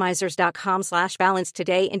bioptimizers.com/balance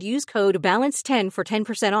today and use code BALANCE10 for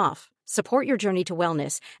 10% off. Support your journey to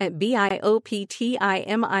wellness at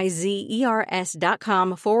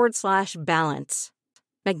bioptimizers.com/balance.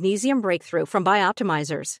 Magnesium Breakthrough from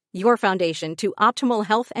Bioptimizers, your foundation to optimal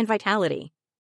health and vitality.